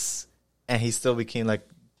twice, and he still became like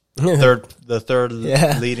the third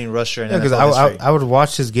Yeah. leading rusher in Yeah, because NFL history. I would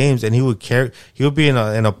watch his games and he would be in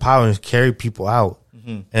a pile and carry people out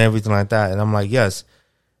and everything like that. And I'm like, yes,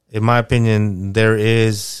 in my opinion, there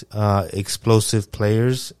is explosive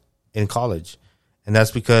players in college, and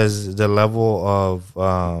that's because the level of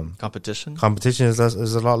Competition. competition is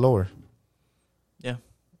a lot lower. Yeah.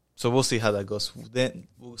 So we'll see how that goes. Then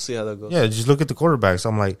we'll see how that goes. Yeah, just look at the quarterbacks.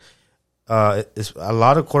 I'm like, it's a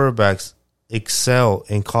lot of quarterbacks excel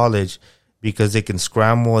in college because they can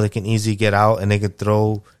scramble, they can easily get out, and they can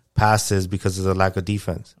throw passes because of the lack of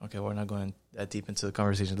defense. Okay, we're not going that deep into the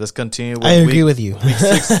conversation. Let's continue. With I agree with you.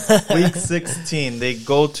 week 16. They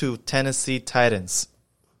go to Tennessee Titans.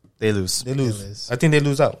 They lose. They lose. I think they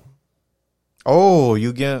lose out. Oh,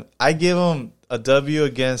 I give them a W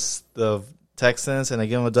against the Texans, and I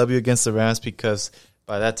give them a W against the Rams because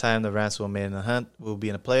by that time the Rams will be in the hunt, will be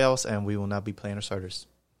in the playoffs, and we will not be playing our starters.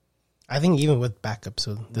 I think even with backups,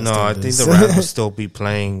 No, I think the Rams will still be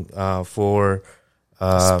playing for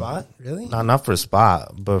spot. Really? not for a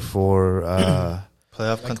spot, but for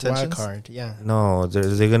Playoff Like contention. wild card. Yeah. no,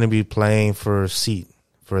 they're going to be playing for a seat.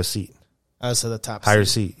 Oh, so the top Higher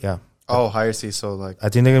seed. seat, yeah. Oh, higher seed. So like, I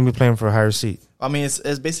think they're going to be playing for a higher seat. I mean,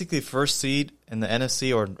 it's basically first seed in the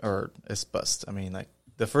NFC or it's bust. I mean, like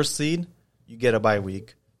the first seed, you get a bye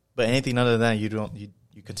week, but anything other than that, you don't.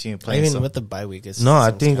 You continue playing. Even so. with the bye week, it's No, I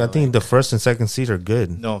seems think kinda like- the first and second seed are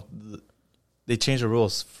good. No, they changed the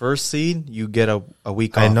rules. First seed, you get a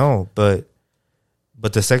week off. I know, but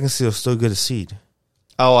the second seed will still get a seed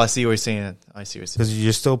Oh, I see what you're saying. because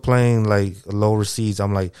you're still playing like lower seeds.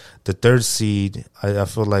 I'm like the third seed. I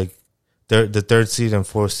feel like the third seed and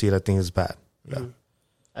fourth seed. I think is bad. Yeah.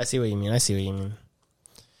 I see what you mean.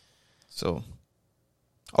 So,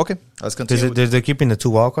 okay, let's Because continue. they're keeping the 2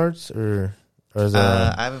 wild cards or is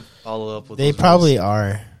I haven't followed up with. They those probably rules,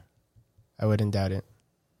 are. I wouldn't doubt it.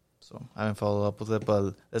 so I haven't followed up with it.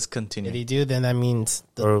 But let's If continue. they do, then that means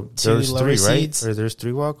the or 2 there's lower 3, right? seeds. Or there's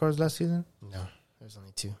 3 wild cards last season. No, there's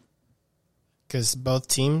only 2. Because both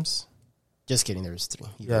teams. Just kidding. There was 3.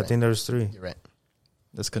 You're I right. think there's 3. You're right.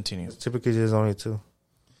 Let's continue. Typically, there's only 2.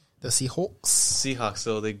 The Seahawks. Seahawks.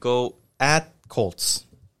 So they go at Colts.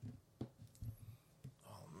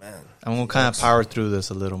 Oh man, I'm gonna kind of power through this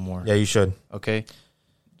a little more. yeah, you should. Okay.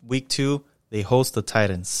 Week 2, they host the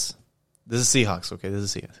Titans. This is Seahawks. Okay,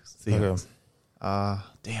 this is Seahawks. Okay.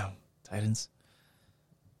 Damn, Titans.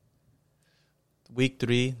 Week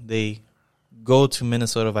 3, they go to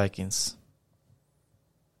Minnesota Vikings.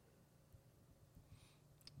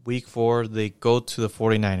 Week 4, they go to the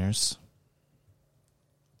 49ers.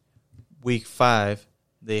 Week 5,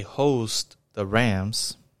 they host the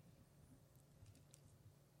Rams.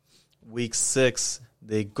 Week 6,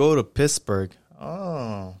 they go to Pittsburgh.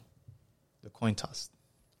 Oh, the coin toss.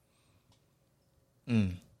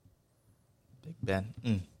 Big Ben.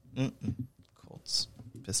 Colts,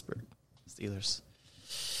 Pittsburgh, Steelers.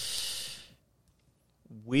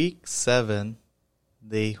 Week 7,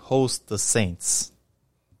 they host the Saints.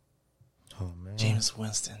 Oh man, James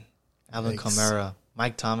Winston, Alvin Kamara,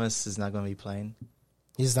 Mike Thomas is not going to be playing.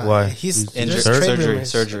 He's not. Why? He's Injured. there's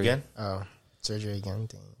Surgery again. Oh, surgery again.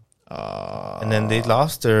 Dang. And then they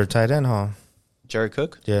lost their tight end, huh? Jared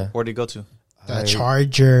Cook? Yeah. Where'd he go to? The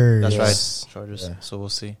Chargers. That's Yes. right. Chargers. Yeah. So we'll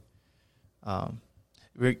see.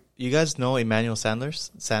 You guys know Emmanuel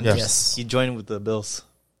Sanders? Yes. He joined with the Bills.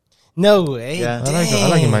 No way. Yeah. I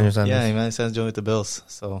like Emmanuel Sanders. Yeah, Emmanuel Sanders joined with the Bills.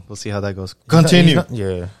 So we'll see how that goes. He's not- Continue.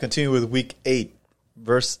 yeah. Continue with week 8.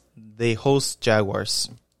 They host Jaguars.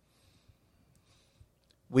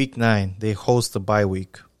 Week 9, they host the bye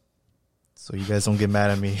week. So you guys don't get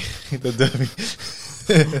mad at me.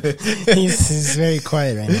 he's very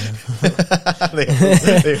quiet right now.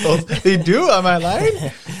 they do? Am I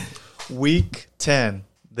lying? Week 10,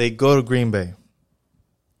 they go to Green Bay.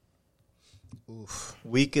 Oof.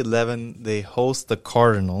 Week 11, they host the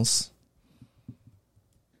Cardinals.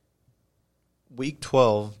 Week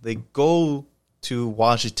 12, they go to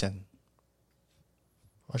Washington.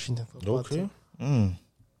 Washington football Okay. team.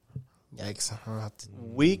 Yikes. I'll have to-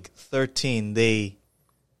 Week 13, they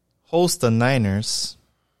host the Niners.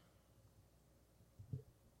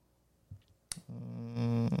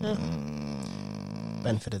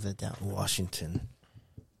 Benefit of the doubt. Washington.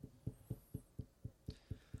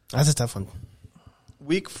 That's a tough one.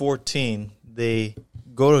 Week 14, they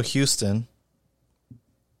go to Houston.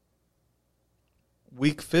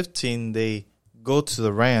 Week 15, they go to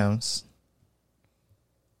the Rams.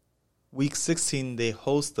 Week 16, they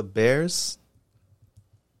host the Bears.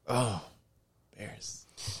 Oh, Bears.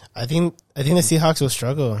 I think the Seahawks will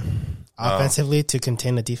struggle offensively to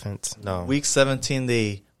contain the defense. No. Week 17,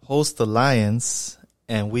 they host the Lions.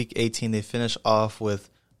 And week 18, they finish off with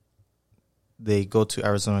they go to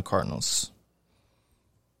Arizona Cardinals.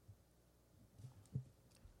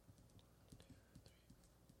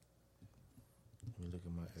 Let me look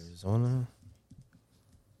at my Arizona.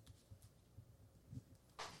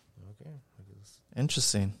 Okay.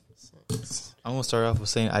 Interesting. I'm gonna start off with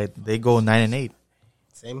saying they go 9-8.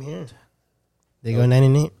 Same here. They go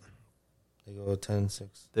 9-8. They go 10-6.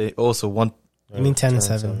 They also won You mean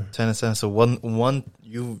 10-7? 10-7. So one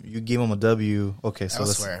you gave them a W. Okay, so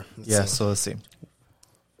Elsewhere. let's see.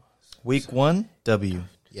 Week 1 W.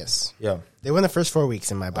 Yes. Yeah. They won the first 4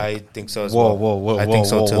 weeks in my book. I think so as Whoa, well. whoa, whoa, I whoa, think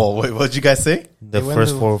so whoa, too. whoa. Wait, what did you guys say? The They win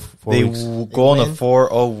first the- four They weeks. go on a win.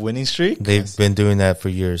 4-0 winning streak. They've been doing that for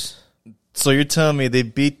years. So you're telling me they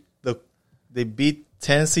beat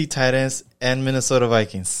Tennessee Titans and Minnesota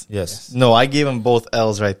Vikings? Yes. No, I gave them both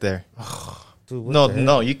L's right there. Dude, what No, the heck?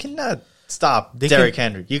 no, you cannot stop They Derrick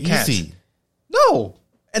can- Henry. You can't. Easy. No.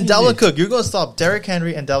 And Dalvin Cook. You're going to stop Derrick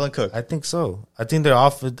Henry and Dalvin Cook. I think so. I think their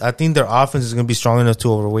offense is going to be strong enough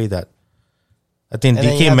to overweigh that. I think And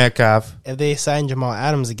then you DK have- Metcalf. If they sign Jamal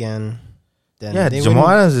Adams again, then Yeah, they Jamal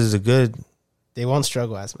wouldn't- Adams is a good. they won't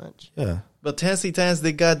struggle as much. Yeah. But Tennessee Titans,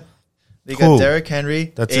 they got Who? Derrick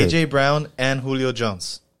Henry, That's AJ Brown, and Julio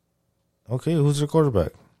Jones. Okay, who's your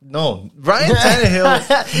quarterback? No, Ryan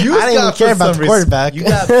Tannehill. You I don't even gotta care put about some the quarterback. You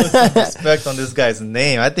got to put some respect on this guy's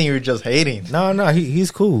name. I think you're just hating. No, he's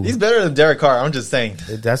cool. He's better than Derek Carr. I'm just saying.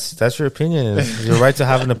 That's your opinion. It's your right to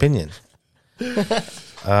have an opinion.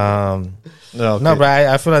 No, No, but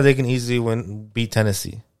I feel like they can easily beat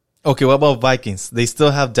Tennessee. Okay, what about Vikings? They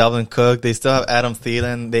still have Dalvin Cook. They still have Adam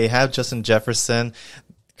Thielen. They have Justin Jefferson,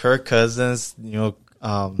 Kirk Cousins.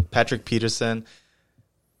 Patrick Peterson.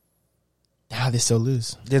 How they still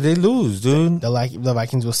lose? Yeah, they lose, dude. The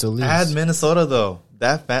Vikings will still lose. Add Minnesota though.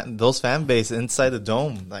 Those fan base inside the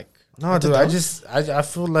dome, like No, dude. I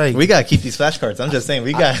feel like we gotta keep these flashcards. I'm just saying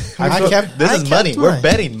we got. I kept- this I is kept money. mine. We're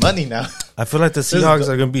betting money now. I feel like the Seahawks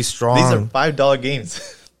are gonna be strong. These are $5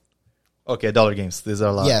 games. Okay, $1 games. These are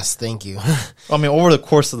a lot. Yes, thank you. I mean, over the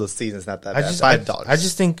course of the season, it's not that bad. $5. I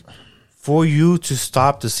just think for you to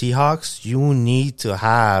stop the Seahawks, you need to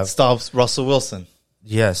have stops Russell Wilson.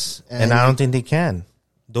 yes, and And- I don't think they can.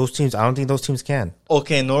 Those teams, I don't think those teams can.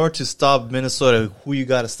 Okay, in order to stop Minnesota, who you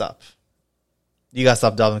got to stop? You got to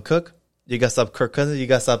stop Dalvin Cook. You got to stop Kirk Cousins. You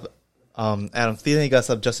got to stop Adam Thielen. You got to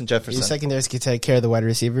stop Justin Jefferson. Your secondaries can take care of the wide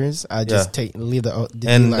receivers. Just leave the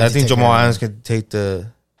and I think Jamal Adams Adams can take the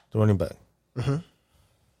running back. Mm-hmm.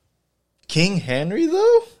 King Henry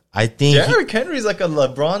though. I think Derrick Henry's like a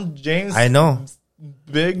LeBron James. I know,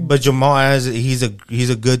 big, but Jamal Adams, he's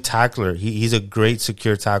a good tackler. He's a great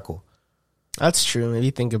secure tackle. That's true. If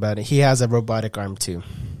you think about it, he has a robotic arm too.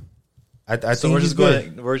 I so think we're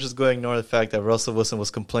just going to ignore the fact that Russell Wilson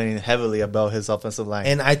was complaining heavily about his offensive line.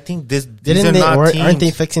 And I think these Didn't are not aren't they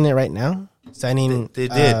teams. fixing it right now? Signing They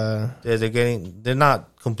did. They're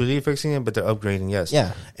not completely fixing it, but they're upgrading. Yes.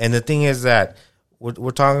 Yeah. And the thing is that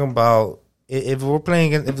we're talking about if they were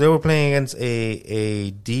playing against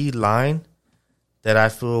a D line that I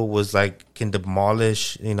feel was like can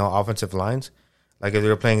demolish offensive lines, like if they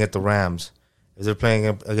were playing at the Rams, if they're playing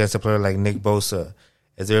against a player like Nick Bosa,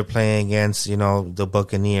 if they're playing against the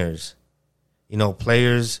Buccaneers,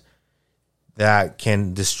 players that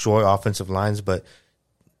can destroy offensive lines. But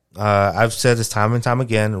I've said this time and time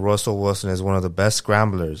again, Russell Wilson is one of the best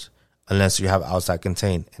scramblers unless you have outside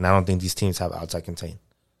contain, and I don't think these teams have outside contain.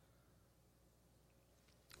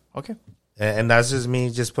 Okay. And that's just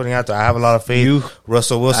me just putting out there. I have a lot of faith.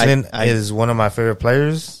 Russell Wilson is one of my favorite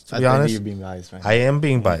players, to be honest. You're being biased, right? I am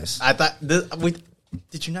being biased. I thought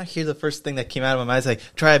did you not hear the first thing that came out of my mind? It's like,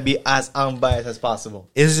 try to be as unbiased as possible.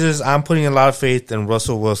 It's just I'm putting a lot of faith in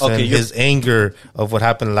Russell Wilson. Okay, his anger of what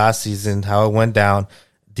happened last season, how it went down.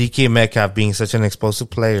 DK Metcalf being such an explosive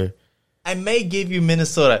player. I may give you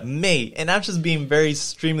Minnesota, and I'm just being very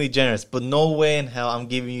extremely generous, but no way in hell I'm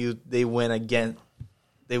giving you they win against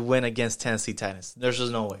Tennessee Titans. There's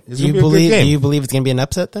just no way. Do you believe it's gonna be an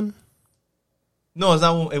upset then? No, it's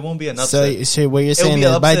not. It won't be an upset. So what you're saying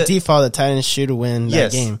is by default the Titans should win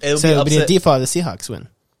that game. It'll be a default the Seahawks win.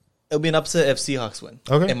 It'll be an upset if Seahawks win.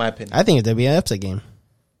 Okay, in my opinion, I think it'll be an upset game.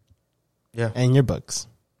 Yeah, and your books.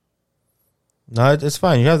 No, it's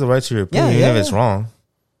fine. You have the right to your opinion, even if it's wrong.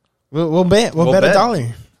 We'll bet. We'll bet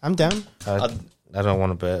 $1. I'm down. I don't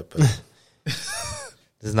want to bet, but this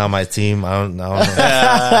is not my team. I don't know.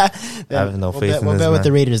 I have no faith in this. We'll bet with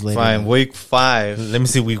the Raiders later. Fine. Week 5. Let me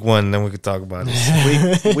see week 1, then we can talk about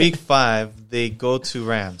it. week 5, they go to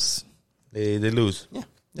Rams. They lose. Yeah,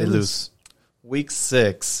 they lose. Week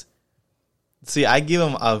 6. See, I give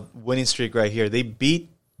them a winning streak right here. They beat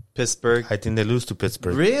Pittsburgh. I think they lose to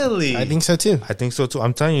Pittsburgh. Really? I think so too.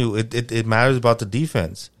 I'm telling you, it matters about the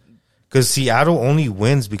defense. Because Seattle only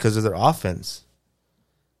wins because of their offense.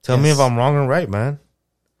 Tell me if I'm wrong or right, man.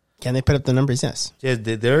 Can they put up the numbers? Yes. Yeah,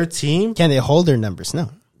 they're a team. Can they hold their numbers? No.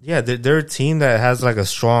 Yeah, they're a team that has like a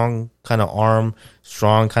strong kind of arm,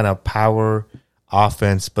 strong kind of power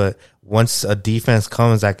offense. But once a defense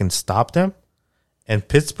comes that can stop them, and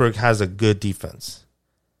Pittsburgh has a good defense.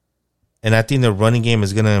 And I think the running game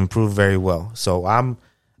is going to improve very well. So I'm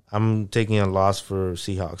taking a loss for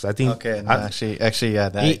Seahawks. I think. Okay, no, actually,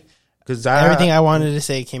 yeah. Because everything I wanted to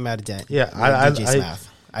say came out of that. Yeah, I like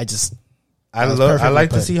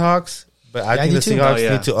the Seahawks, but I think the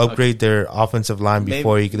Seahawks need to upgrade their offensive line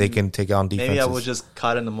before they can take on defenses. Maybe I was just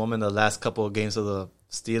caught in the moment. The last couple of games of the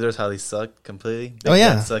Steelers, how they sucked completely.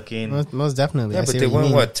 Sucking. Most definitely. Yeah, but they won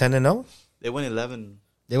 10-0. They won 11.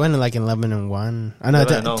 They went like 11-1. I know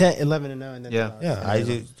 11-0. And then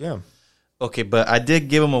yeah. Okay, but I did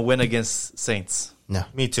give them a win against Saints. No,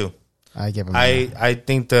 me too. I give them. I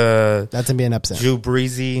think that's gonna be an upset. Drew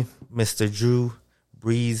Brees, Mr. Drew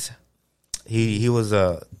Brees, he was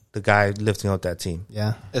the guy lifting up that team.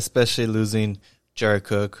 Yeah, especially losing Jared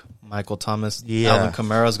Cook, Michael Thomas, Alvin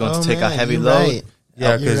Kamara is going to take a heavy load. Right.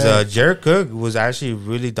 Yeah, because Jared Cook was actually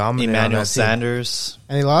really dominant. Emmanuel Sanders,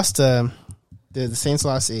 and he lost. The Saints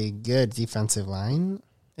lost a good defensive line.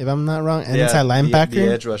 If I'm not wrong, and inside linebacker,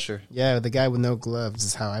 the edge rusher. Yeah, the guy with no gloves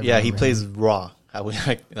is how I. Yeah, he plays raw.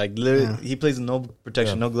 Literally, he plays no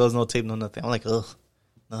protection, no gloves, no tape, no nothing. I'm like, ugh,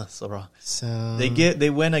 no, it's so raw. So they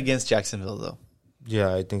win against Jacksonville though.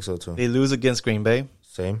 Yeah, I think so too. They lose against Green Bay.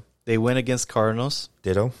 Same. They win against Cardinals.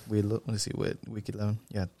 Ditto. Let me see, week 11.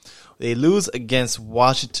 Yeah, they lose against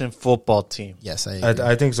Washington Football Team. Yes,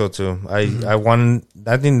 I think so too. I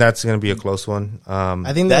think that's going to be a close one.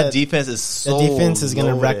 I think that defense is so the defense is going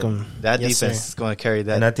to wreck them. That defense is going to carry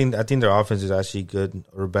that. And I think their offense is actually good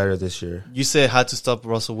or better this year. You said how to stop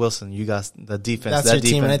Russell Wilson. You got the defense. That's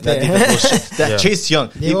your team right there. That Chase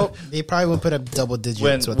Young. They probably will put up double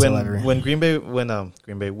digits whatsoever.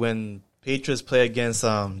 When Patriots play against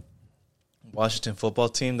Washington Football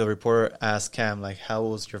Team, the reporter asked Cam, like, how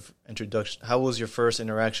was your introduction? How was your first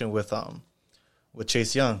interaction with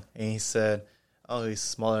Chase Young? And he said, oh, he's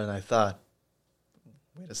smaller than I thought.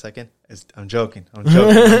 Wait a second. I'm joking. I'm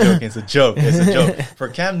joking. It's a joke. It's a joke. For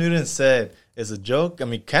Cam Newton said it's a joke. I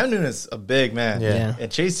mean, Cam Newton is a big man. Yeah.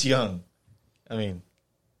 And Chase Young, I mean,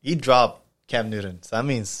 he dropped Cam Newton. So that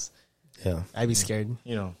means, Yeah. I'd be scared.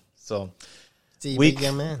 So See, week big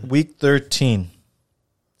young man. week 13.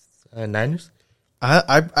 Niners?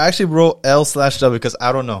 I actually wrote L/W because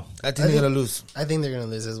I don't know. I think they're going to lose. I think they're gonna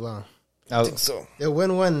lose as well. I think so. They'll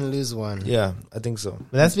win one and lose one. Yeah, I think so.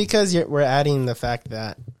 But that's because we're adding the fact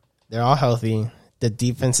that they're all healthy. The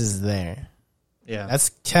defense is there. Yeah.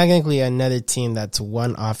 That's technically another team that's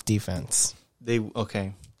one off defense.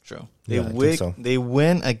 Okay, true. Yeah, I think so. They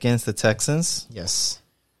win against the Texans. Yes.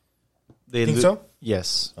 They Think so?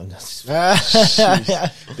 Yes. Oh,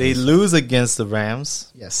 that's- They lose against the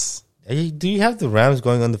Rams. Yes. Hey, do you have the Rams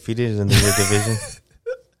going undefeated in your division?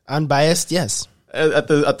 Unbiased, yes. At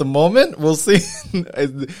the moment, we'll see.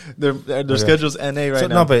 Their schedule's NA right So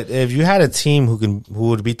now. no, but if you had a team who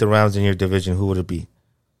would beat the Rams in your division, who would it be?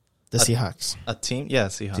 The Seahawks. A team, yeah,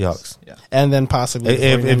 Seahawks. Seahawks. Yeah. And then possibly the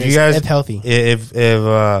If 49ers, you guys if healthy.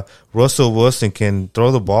 if Russell Wilson can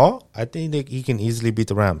throw the ball, I think that he can easily beat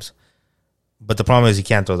the Rams. But the problem is he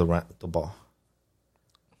can't throw the ball.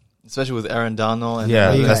 Especially with Aaron Donald and Yeah,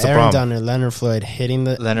 Well, you that's got the Aaron problem. Donald, Leonard Floyd hitting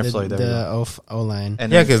the Leonard Floyd, there we the O line.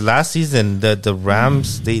 and Yeah, then because last season the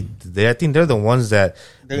Rams they I think they're the ones that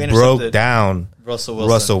They broke intercepted down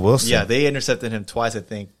Russell Wilson. Yeah, they intercepted him twice, I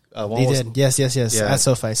think. One They was did. Yes. Yeah. At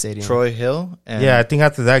SoFi Stadium. Troy Hill. And Yeah, I think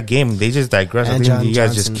after that game they just digressed. I And think John you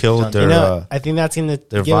guys Johnson. just killed their. I think that's going to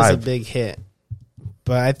their give us a vibe. big hit.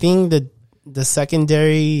 But I think the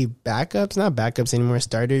secondary backups, not backups anymore,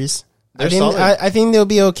 starters. They're I think, solid. I think they'll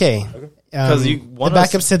be okay. 'Cause The one of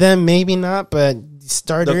us- backups to them, maybe not, but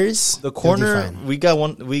starters. the they'll do corner, fine. we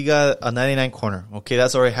got a 99 corner. Okay,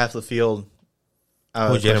 that's already half the field.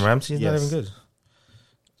 Oh, Jalen Ramsey is not Yes. even good.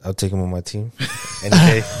 I'll take him on my team.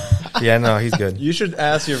 Okay. Yeah, no, he's good. You should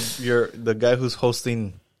ask the guy who's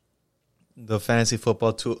hosting the fantasy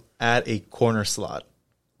football to add a corner slot.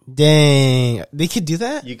 Dang, they could do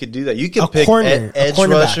that. You could do that. You can A pick corner, a edge cornerback.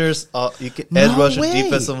 rushers. You can edge No rusher, way.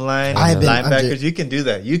 defensive line, I've been linebackers. under- You can do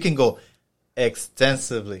that. You can go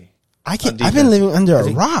extensively. I've defense. been living under a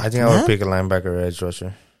rock. I think I man. would pick a linebacker or edge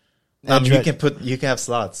rusher. Edge You rush- can have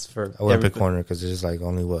slots for. I would every- pick corner because there's like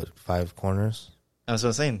only 5 corners. That's what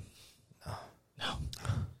I'm saying. No.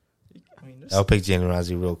 I mean, I'll pick Jalen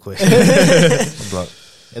Ramsey real quick. Blunt.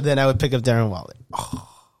 And then I would pick up Darren Waller.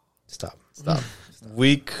 Stop.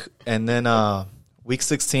 week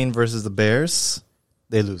 16 versus the Bears,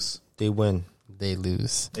 they lose. They win. They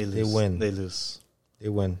lose. They lose. They win. They lose. They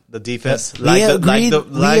win. The defense, We agreed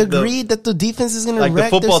that the defense is going to like the wreck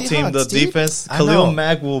football the team, Seahawks, the dude. defense, I Khalil know.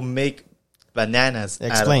 Mack will make bananas. out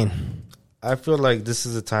of Explain. them. I feel like this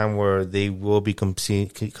is a time where they will be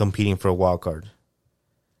competing for a wild card.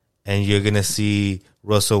 And you're going to see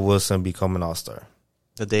Russell Wilson become an all-star.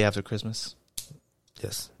 The day after Christmas.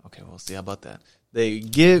 Yes. Okay, we'll see about that. They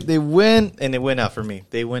win, and they win out for me.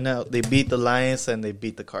 They win out. They beat the Lions and they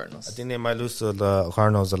beat the Cardinals. I think they might lose to the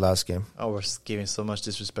Cardinals the last game. Oh, we're giving so much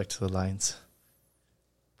disrespect to the Lions.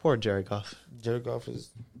 Poor Jared Goff. Jared Goff is...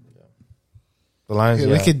 The Lions,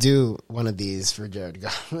 We could do one of these for Jared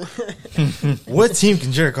Goff. What team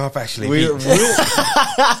can Jared Goff actually We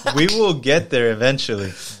beat? we will get there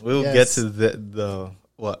eventually. We will Yes. get to the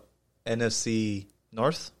what NFC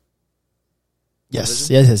North? yes.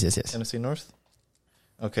 NFC North.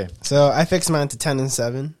 Okay, So I fixed mine to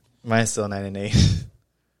 10-7. mine's still 9-8.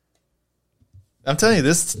 I'm telling you,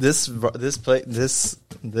 this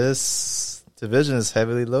division is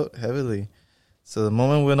heavily. So the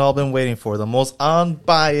moment we've all been waiting for, the most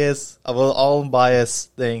unbiased of all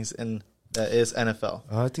unbiased things in that is NFL.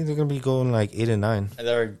 I think they're going to be going like 8-9. And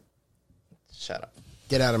they're shut up.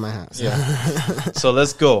 Get out of my house. Yeah. So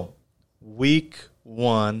let's go. Week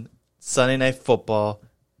 1, Sunday Night Football,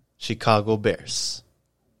 Chicago Bears.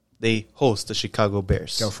 They host the Chicago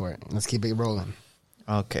Bears. Go for it. Let's keep it rolling.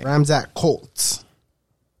 Okay. Rams at Colts.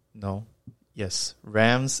 No. Yes.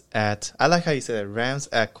 Rams at... I like how you said it. Rams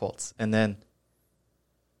at Colts. And then...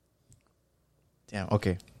 Damn.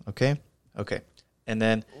 Okay. And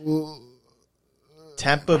then...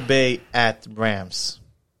 Tampa Bay at Rams.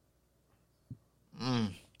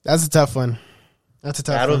 That's a tough one.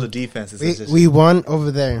 Battle of the defenses. We won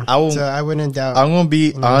over there. I will- so I wouldn't doubt. I'm going to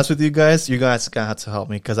be honest with you guys. You guys going to have to help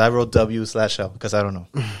me because I wrote W/L because I don't know.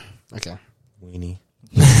 Okay. Weenie.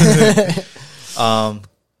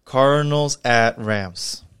 Cardinals at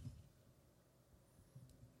Rams.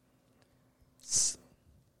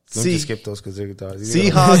 Let me just skip those because they're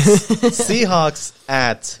Seahawks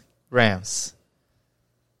at Rams.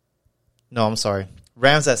 No, I'm sorry.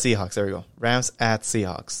 Rams at Seahawks. There we go. Rams at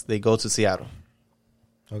Seahawks. They go to Seattle.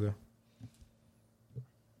 Okay.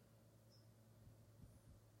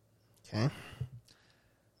 Okay.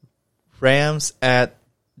 Rams at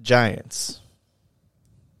Giants.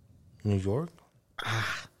 New York?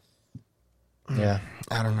 Yeah.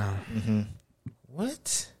 I don't know.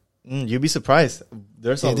 What? You'd be surprised.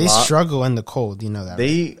 There's a They lot. struggle in the cold. You know that.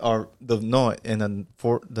 They are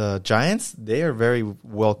for the Giants. They are very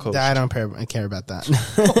well coached. I don't care about that.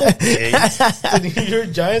 The New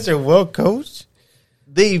York Giants are well coached?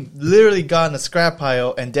 They literally got in a scrap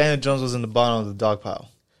pile, and Daniel Jones was in the bottom of the dog pile.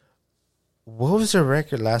 What was their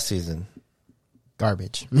record last season?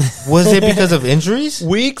 Garbage. Was it because of injuries?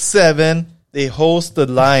 Week 7, they host the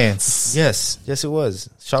Lions. Yes. Yes, it was.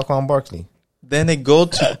 Shaquan Barkley. Then they go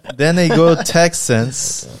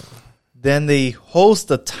Texans. Then they host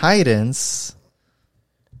the Titans.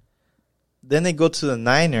 Then they go to the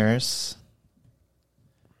Niners.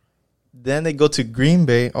 Then they go to Green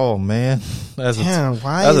Bay. Oh man, Why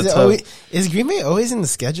is Green Bay always in the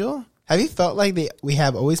schedule? Have you felt like we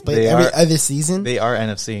have always played every other season? They are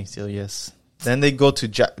NFC still, yes. Then they go to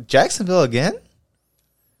Jacksonville again.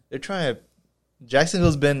 They're trying to.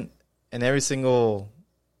 Jacksonville's been in every single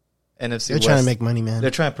NFC. They're West. trying to make money, man.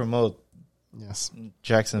 They're trying to promote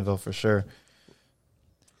Jacksonville for sure.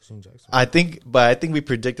 I think we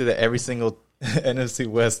predicted that every single NFC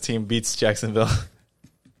West team beats Jacksonville.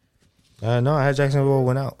 No, I had Jacksonville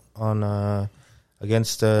win out on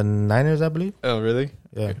against the Niners, I believe. Oh, really?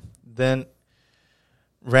 Yeah. Okay. Then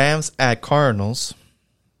Rams at Cardinals.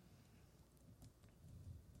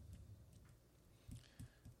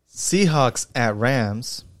 Seahawks at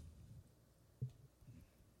Rams.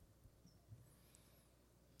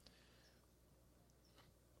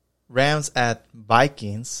 Rams at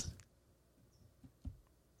Vikings.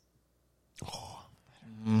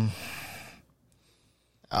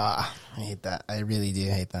 I hate that. I really do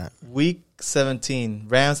hate that. Week 17,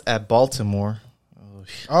 Rams at Baltimore.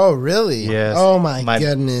 Oh, really? Yes. Oh, my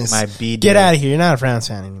goodness. My B day. Get out of here. You're not a Rams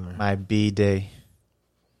fan anymore. My B day.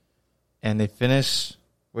 And they finish.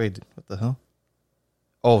 Wait, what the hell?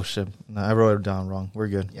 Oh, shit. No, I wrote it down wrong. We're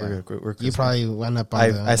good. Yeah. We're good. We're good. You probably went up on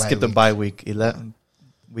I skipped the bye week.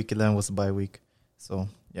 Week 11 was the bye week. So,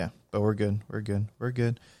 yeah. But we're good. We're good. We're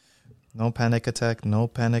good. No panic attack. No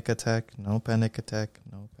panic attack. No panic attack.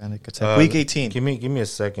 No panic attack. Week 18. Give me a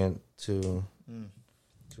second to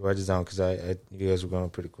write this down because you guys were going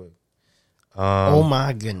pretty quick. Oh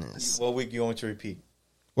my goodness! What week you want me to repeat?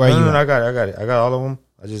 Where are you? No, I got it. I got all of them.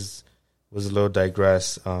 I just was a little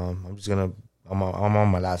digress. I'm on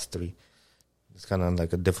my last 3. It's kind of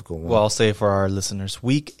like a difficult one. Well, I'll say it for our listeners.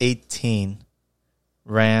 Week 18,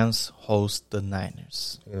 Rams host the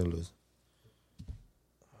Niners. They're gonna lose.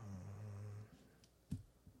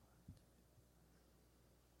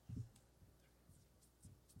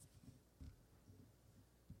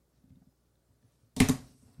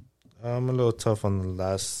 I'm a little tough on the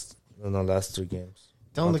last 3 games.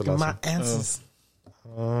 Don't Not look the at my last answers.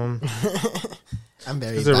 one. I'm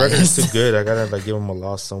very Because the record's biased. too good. I gotta give them a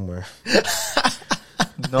loss somewhere.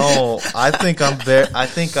 No, I think I'm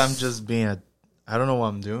just being I don't know what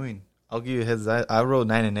I'm doing. I'll give you a heads. I wrote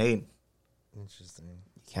 9 and 8. Interesting.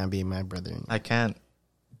 You can't be my brother. I can't.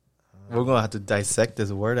 We're gonna have to dissect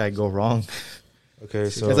this word. I go wrong. Okay,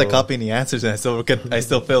 so Because I copying the answers and I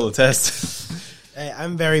still fail the test. Hey,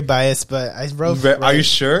 I'm very biased, but I wrote. Are you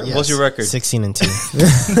sure? Yes. What's your record? 16-2.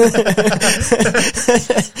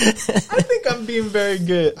 I think I'm being very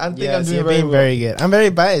good. I think I'm Yes, doing you're very being well. very good. I'm very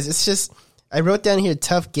biased. It's just I wrote down here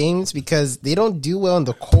tough games because they don't do well in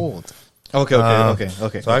the cold. Okay.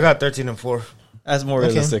 So I got 13-4. That's more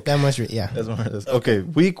realistic. That much, yeah. That's more realistic. Okay,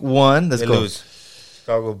 week 1. Let's They go. lose.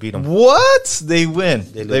 Chicago beat them. What? They win.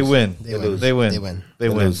 They They lose. win. They win. They win. They win. They They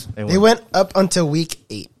win. lose. They went up until week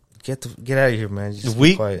 8. Get out of here, man. Just be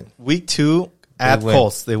Week quiet. week 2 at win.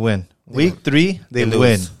 Colts. They win. Week 3 they They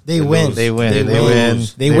win. lose. They win. lose. They win. They They win.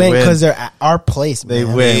 lose. They win because they're at our place, They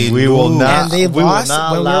man. win. They We will lose. not. And they We will lost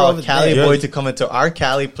not when we were allow over Cali there. boy to come into our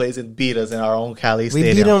Cali place and beat us in our own Cali We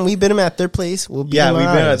stadium. beat them. We beat them at their place. We'll beat them we at beat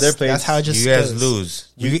 'em at ours. their place. That's how it just You guys goes.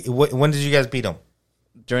 lose. When did you guys beat them?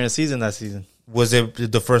 During the season that season. Was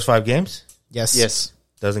it the first 5 games? Yes. Yes.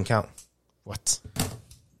 Doesn't count. What?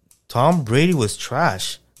 Tom Brady was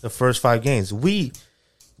trash the first 5 games. We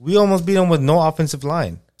almost beat them with no offensive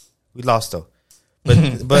line. We lost though, but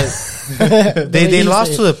they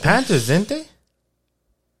lost to the Panthers, didn't they?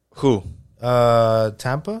 Who?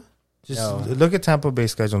 Tampa. Just No. look at Tampa Bay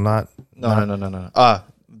schedule. No.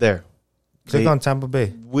 There. Click They- on Tampa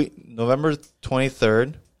Bay. November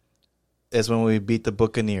 23rd. is when we beat the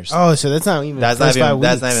Buccaneers. Oh, so that's not even. that's the not first even 5 weeks.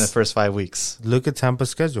 that's not even the first 5 weeks. Look at Tampa's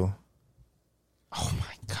schedule. Oh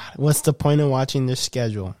my god! What's the point of watching their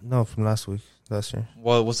schedule? No, from last year.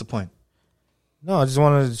 Well, what's the point? No, I just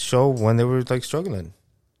wanted to show when they were like struggling.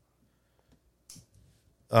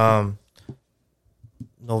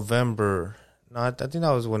 November. No, I think that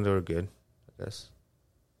was when they were good. I guess.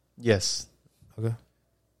 Yes. Okay.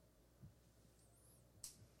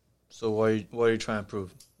 So what are you trying to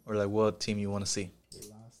prove, or like what team you want to see?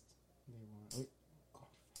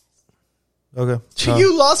 Okay.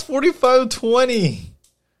 You lost 45-20.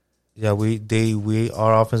 Yeah,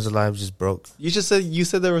 our offensive line just broke You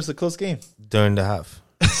said there was a close game. during the half.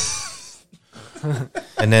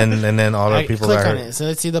 and then all our people click got on hurt. it. So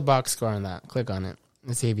let's see the box score on that. Click on it.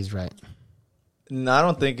 Let's see if he's right. No, I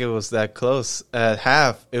don't think it was that close. At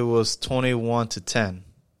half, it was 21-10.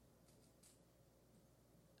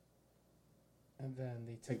 And then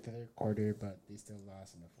they took the third quarter, but they still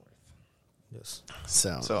lost in the fourth. Yes.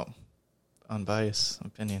 So, unbiased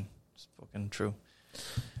opinion, spoken true.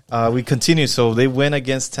 We continue. So they win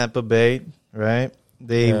against Tampa Bay, right?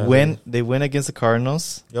 They win against the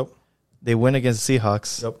Cardinals. Yep. They win against the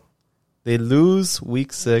Seahawks. Yep. They lose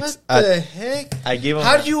week 6. What the heck? I gave them.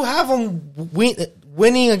 How do you have them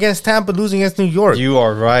winning against Tampa, losing against New York? You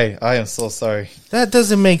are right. I am so sorry. That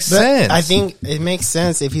doesn't make sense. I think it makes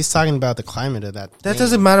sense if he's talking about the climate of that. that thing.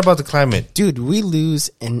 doesn't matter about the climate. Dude, we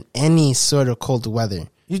lose in any sort of cold weather.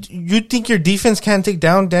 You think your defense can't take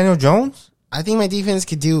down Daniel Jones? I think my defense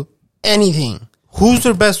could do anything. Who's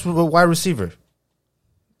their best wide receiver?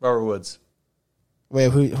 Robert Woods.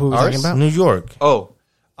 Wait, who are we Ours? talking about? New York. Oh,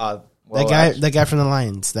 That guy from the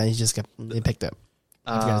Lions that they picked up.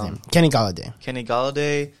 I forgot his name. Kenny Galladay. Kenny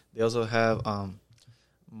Galladay. They also have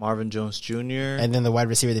Marvin Jones Jr. And then the wide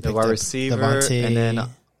receiver they picked wide up. receiver, Devontae, and then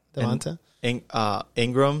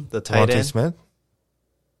Ingram. the tight Devontae end. Smith.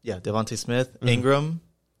 Yeah, Devontae Smith, Ingram,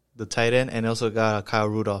 the tight end, and also got Kyle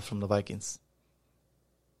Rudolph from the Vikings.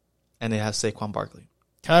 And they have Saquon Barkley.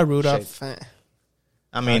 Kyle Rudolph.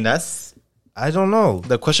 I mean, that's I don't know.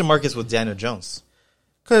 the question mark is with Daniel Jones.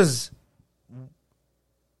 Because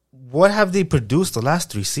what have they produced the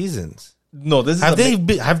last 3 seasons? No, this is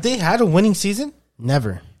Have they had a winning season?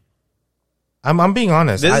 Never. I'm being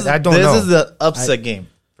honest. I don't know. This is the upset game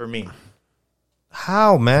for me.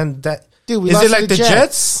 How, man? That Dude, we is lost it to like the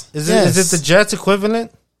Jets? Is it the Jets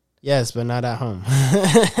equivalent? Yes, but not at home.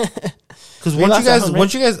 Because We lost at home, right?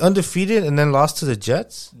 weren't you guys undefeated and then lost to the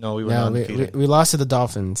Jets? No, we were No, not we undefeated. lost to the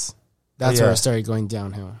Dolphins. That's Yeah. where it started going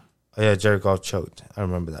downhill. Oh yeah, Jared Goff choked. I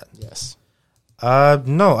remember that. Yes.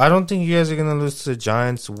 No, I don't think you guys are gonna lose to the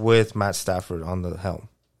Giants with Matt Stafford on the helm.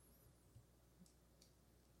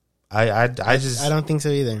 I don't think so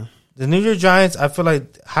either. the New York Giants. I feel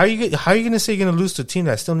like how are you gonna say you're gonna lose to a team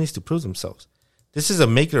that still needs to prove themselves? This is a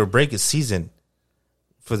make it or break it season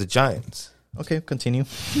for the Giants. Okay, continue.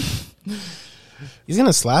 He's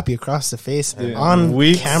gonna slap you across the face on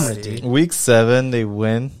camera, dude. Week 7, they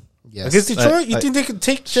win. Yes. Against Detroit, you think they could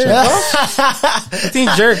take Jared Goff? You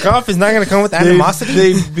think Jared Goff is not gonna come with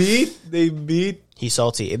animosity? They beat. He's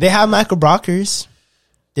salty. They have Michael Brockers,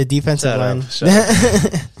 the defensive line. Shut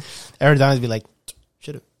up. Aaron Donald's be like,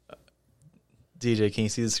 should have. DJ, can you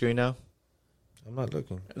see the screen now? I'm not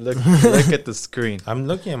looking. Look at the screen. I'm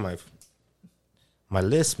looking at my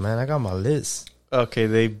list, man. I got my list. Okay,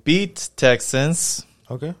 they beat Texans.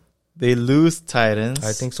 Okay, They lose Titans.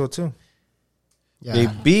 I think so too. Yeah, They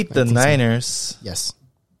beat the I think so. Niners. Yes.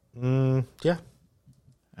 Yeah.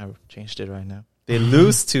 I changed it right now. They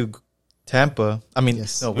lose to Tampa. I mean,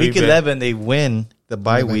 Yes. no, week Green Bay. 11, they win the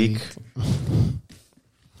bye week.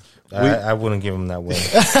 I wouldn't give them that win.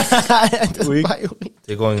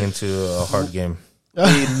 They're going into a hard game.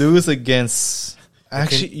 They lose against.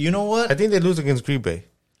 Actually, you know what? I think they lose against Green Bay.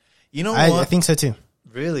 You know I what? think so too.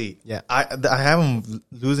 Really? Yeah. I have them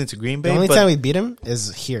losing to Green Bay. The only but time we beat him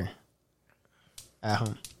is here at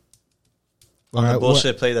home. on the What-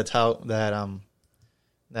 bullshit play that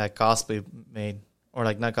Cosplay made, or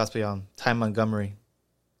like not Cosplay, Ty Montgomery.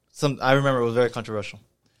 I remember it was very controversial,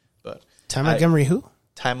 but Ty Montgomery, who?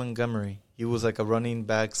 Ty Montgomery, he was like a running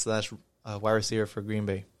back / wide receiver for Green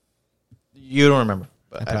Bay. You don't remember,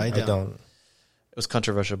 but I probably I don't. it was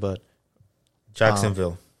controversial, but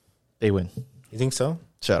Jacksonville. they win. You think so?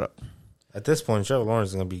 Shut up. At this point, Trevor Lawrence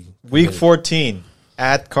is going to be Week 14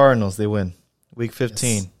 at Cardinals, they win. Week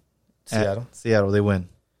 15 Seattle. at Seattle, they win.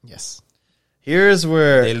 Yes. Here's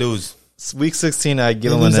where They lose. Week 16, I give They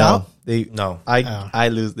them an lose L. out? No. I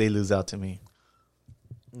lose. They lose out to me.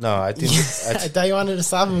 No, I think. I thought you wanted to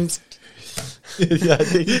stop him. Yeah, I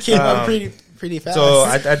think He came up pretty fast. So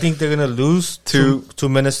I think they're going to lose to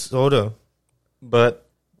Minnesota. But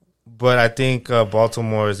I think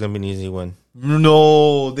Baltimore is going to be an easy win.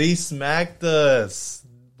 no, they smacked us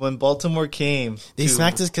when Baltimore came. They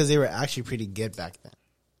smacked us because they were actually pretty good back then.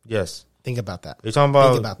 Yes. Think about that. You're talking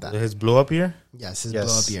about that. his blow up year? Yes, his blow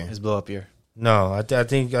up year. His blow up year. No, I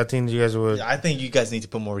think you guys were. I think you guys need to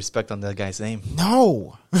put more respect on that guy's name.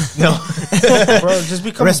 No, No, Bro, just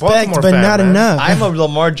become a respect, Baltimore but fan, not man. enough. I'm a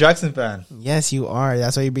Lamar Jackson fan. Yes, you are.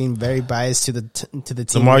 That's why you're being very biased to the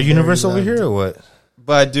team. Lamar that Universe you over loved. here or what?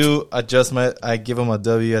 But I do adjust I give them a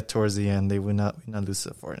W towards the end. They would not lose to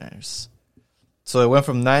the 49ers. So it went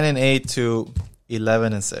from 9-8 to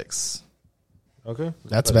 11-6. Okay,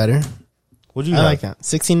 That's better. What do you I have? like that.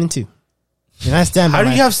 16-2. And I stand by How do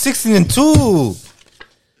my- you have 16-2?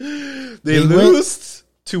 They lose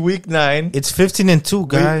to week 9. It's 15-2,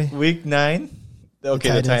 guy. Week 9.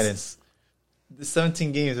 Okay, the Titans. The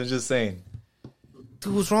 17 games. I'm just saying.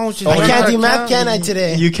 Dude, what's wrong with you? I can't do math, can I,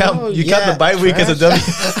 today? You count. Oh, You count yeah, the bye week as a W.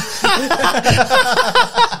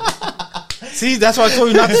 See, that's why I told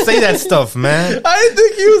you not to say that stuff, man. I didn't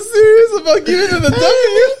think he was serious about giving it a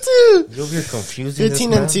W. You'll get confusing.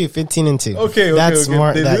 15-2. 15-2. Okay, That's okay.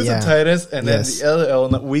 more. They that, lose yeah. the Titans, and Yes. then the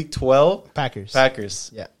LL week 12 Packers.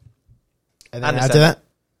 Packers. Yeah. And I then understand after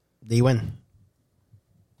that, they win.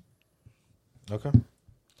 Okay.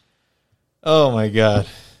 Oh my god!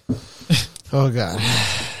 Oh God,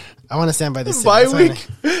 I want to stand by this. Bye That's why week.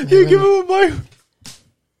 You give him a bye.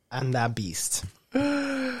 I'm that beast.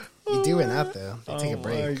 You do win out though. They take a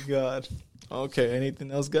break. Oh my god! Okay,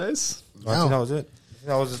 anything else, guys? I think that was it.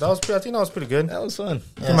 I think that was pretty good. That was fun.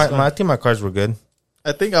 I think my cards were good.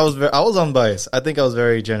 I think I was unbiased. I think I was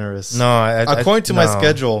very generous. No, According to my no.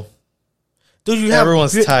 schedule, dude, you have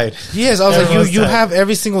everyone's tied. Yes, I was Everyone's like, you tied. have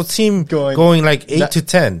every single team Going- going like 8 That- to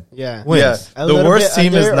 10. Yeah. Wins. Yeah, A the little worst bit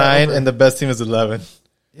team is under or 9, over? and the best team is 11.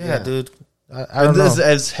 Yeah, dude. I don't It's know.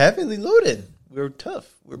 as heavily loaded. We're tough.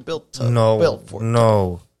 We're built tough. Built for it.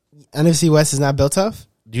 No. NFC West is not built tough.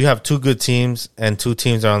 You have 2 good teams and 2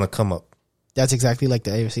 teams that are on the come up. That's exactly like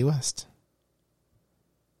the AFC West.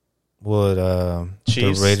 Would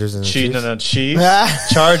Chiefs, the Raiders and the Chiefs? No, Chiefs,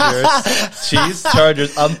 Chargers, Chiefs,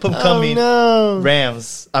 Chargers, up-and-coming Oh, no.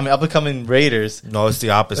 Rams. I mean, up-and-coming Raiders. No, it's the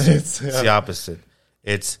opposite. It's- It's the opposite.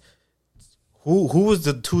 It's who was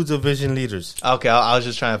the 2 division leaders? Okay, I was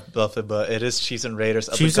just trying to bluff it, but it is Chiefs and Raiders.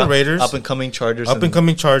 Chiefs and Raiders. Up-and-coming Chargers. Up and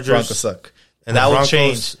coming Chargers. Broncos suck. And that the will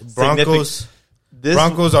change. Broncos. This,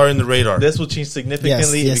 Broncos are in the radar. This will change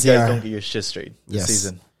significantly Yes, if you they guys are. don't get your shit straight this Yes.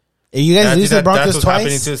 season. If you And guys I lose think to the Broncos that's what's happening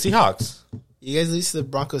twice. to the Seahawks. You guys lose to the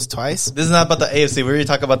Broncos twice. This is not about the AFC. We already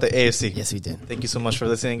talked about the AFC. Yes, we did. Thank you so much for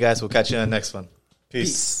listening, guys. We'll catch you in the next one. Peace.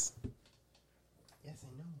 Peace.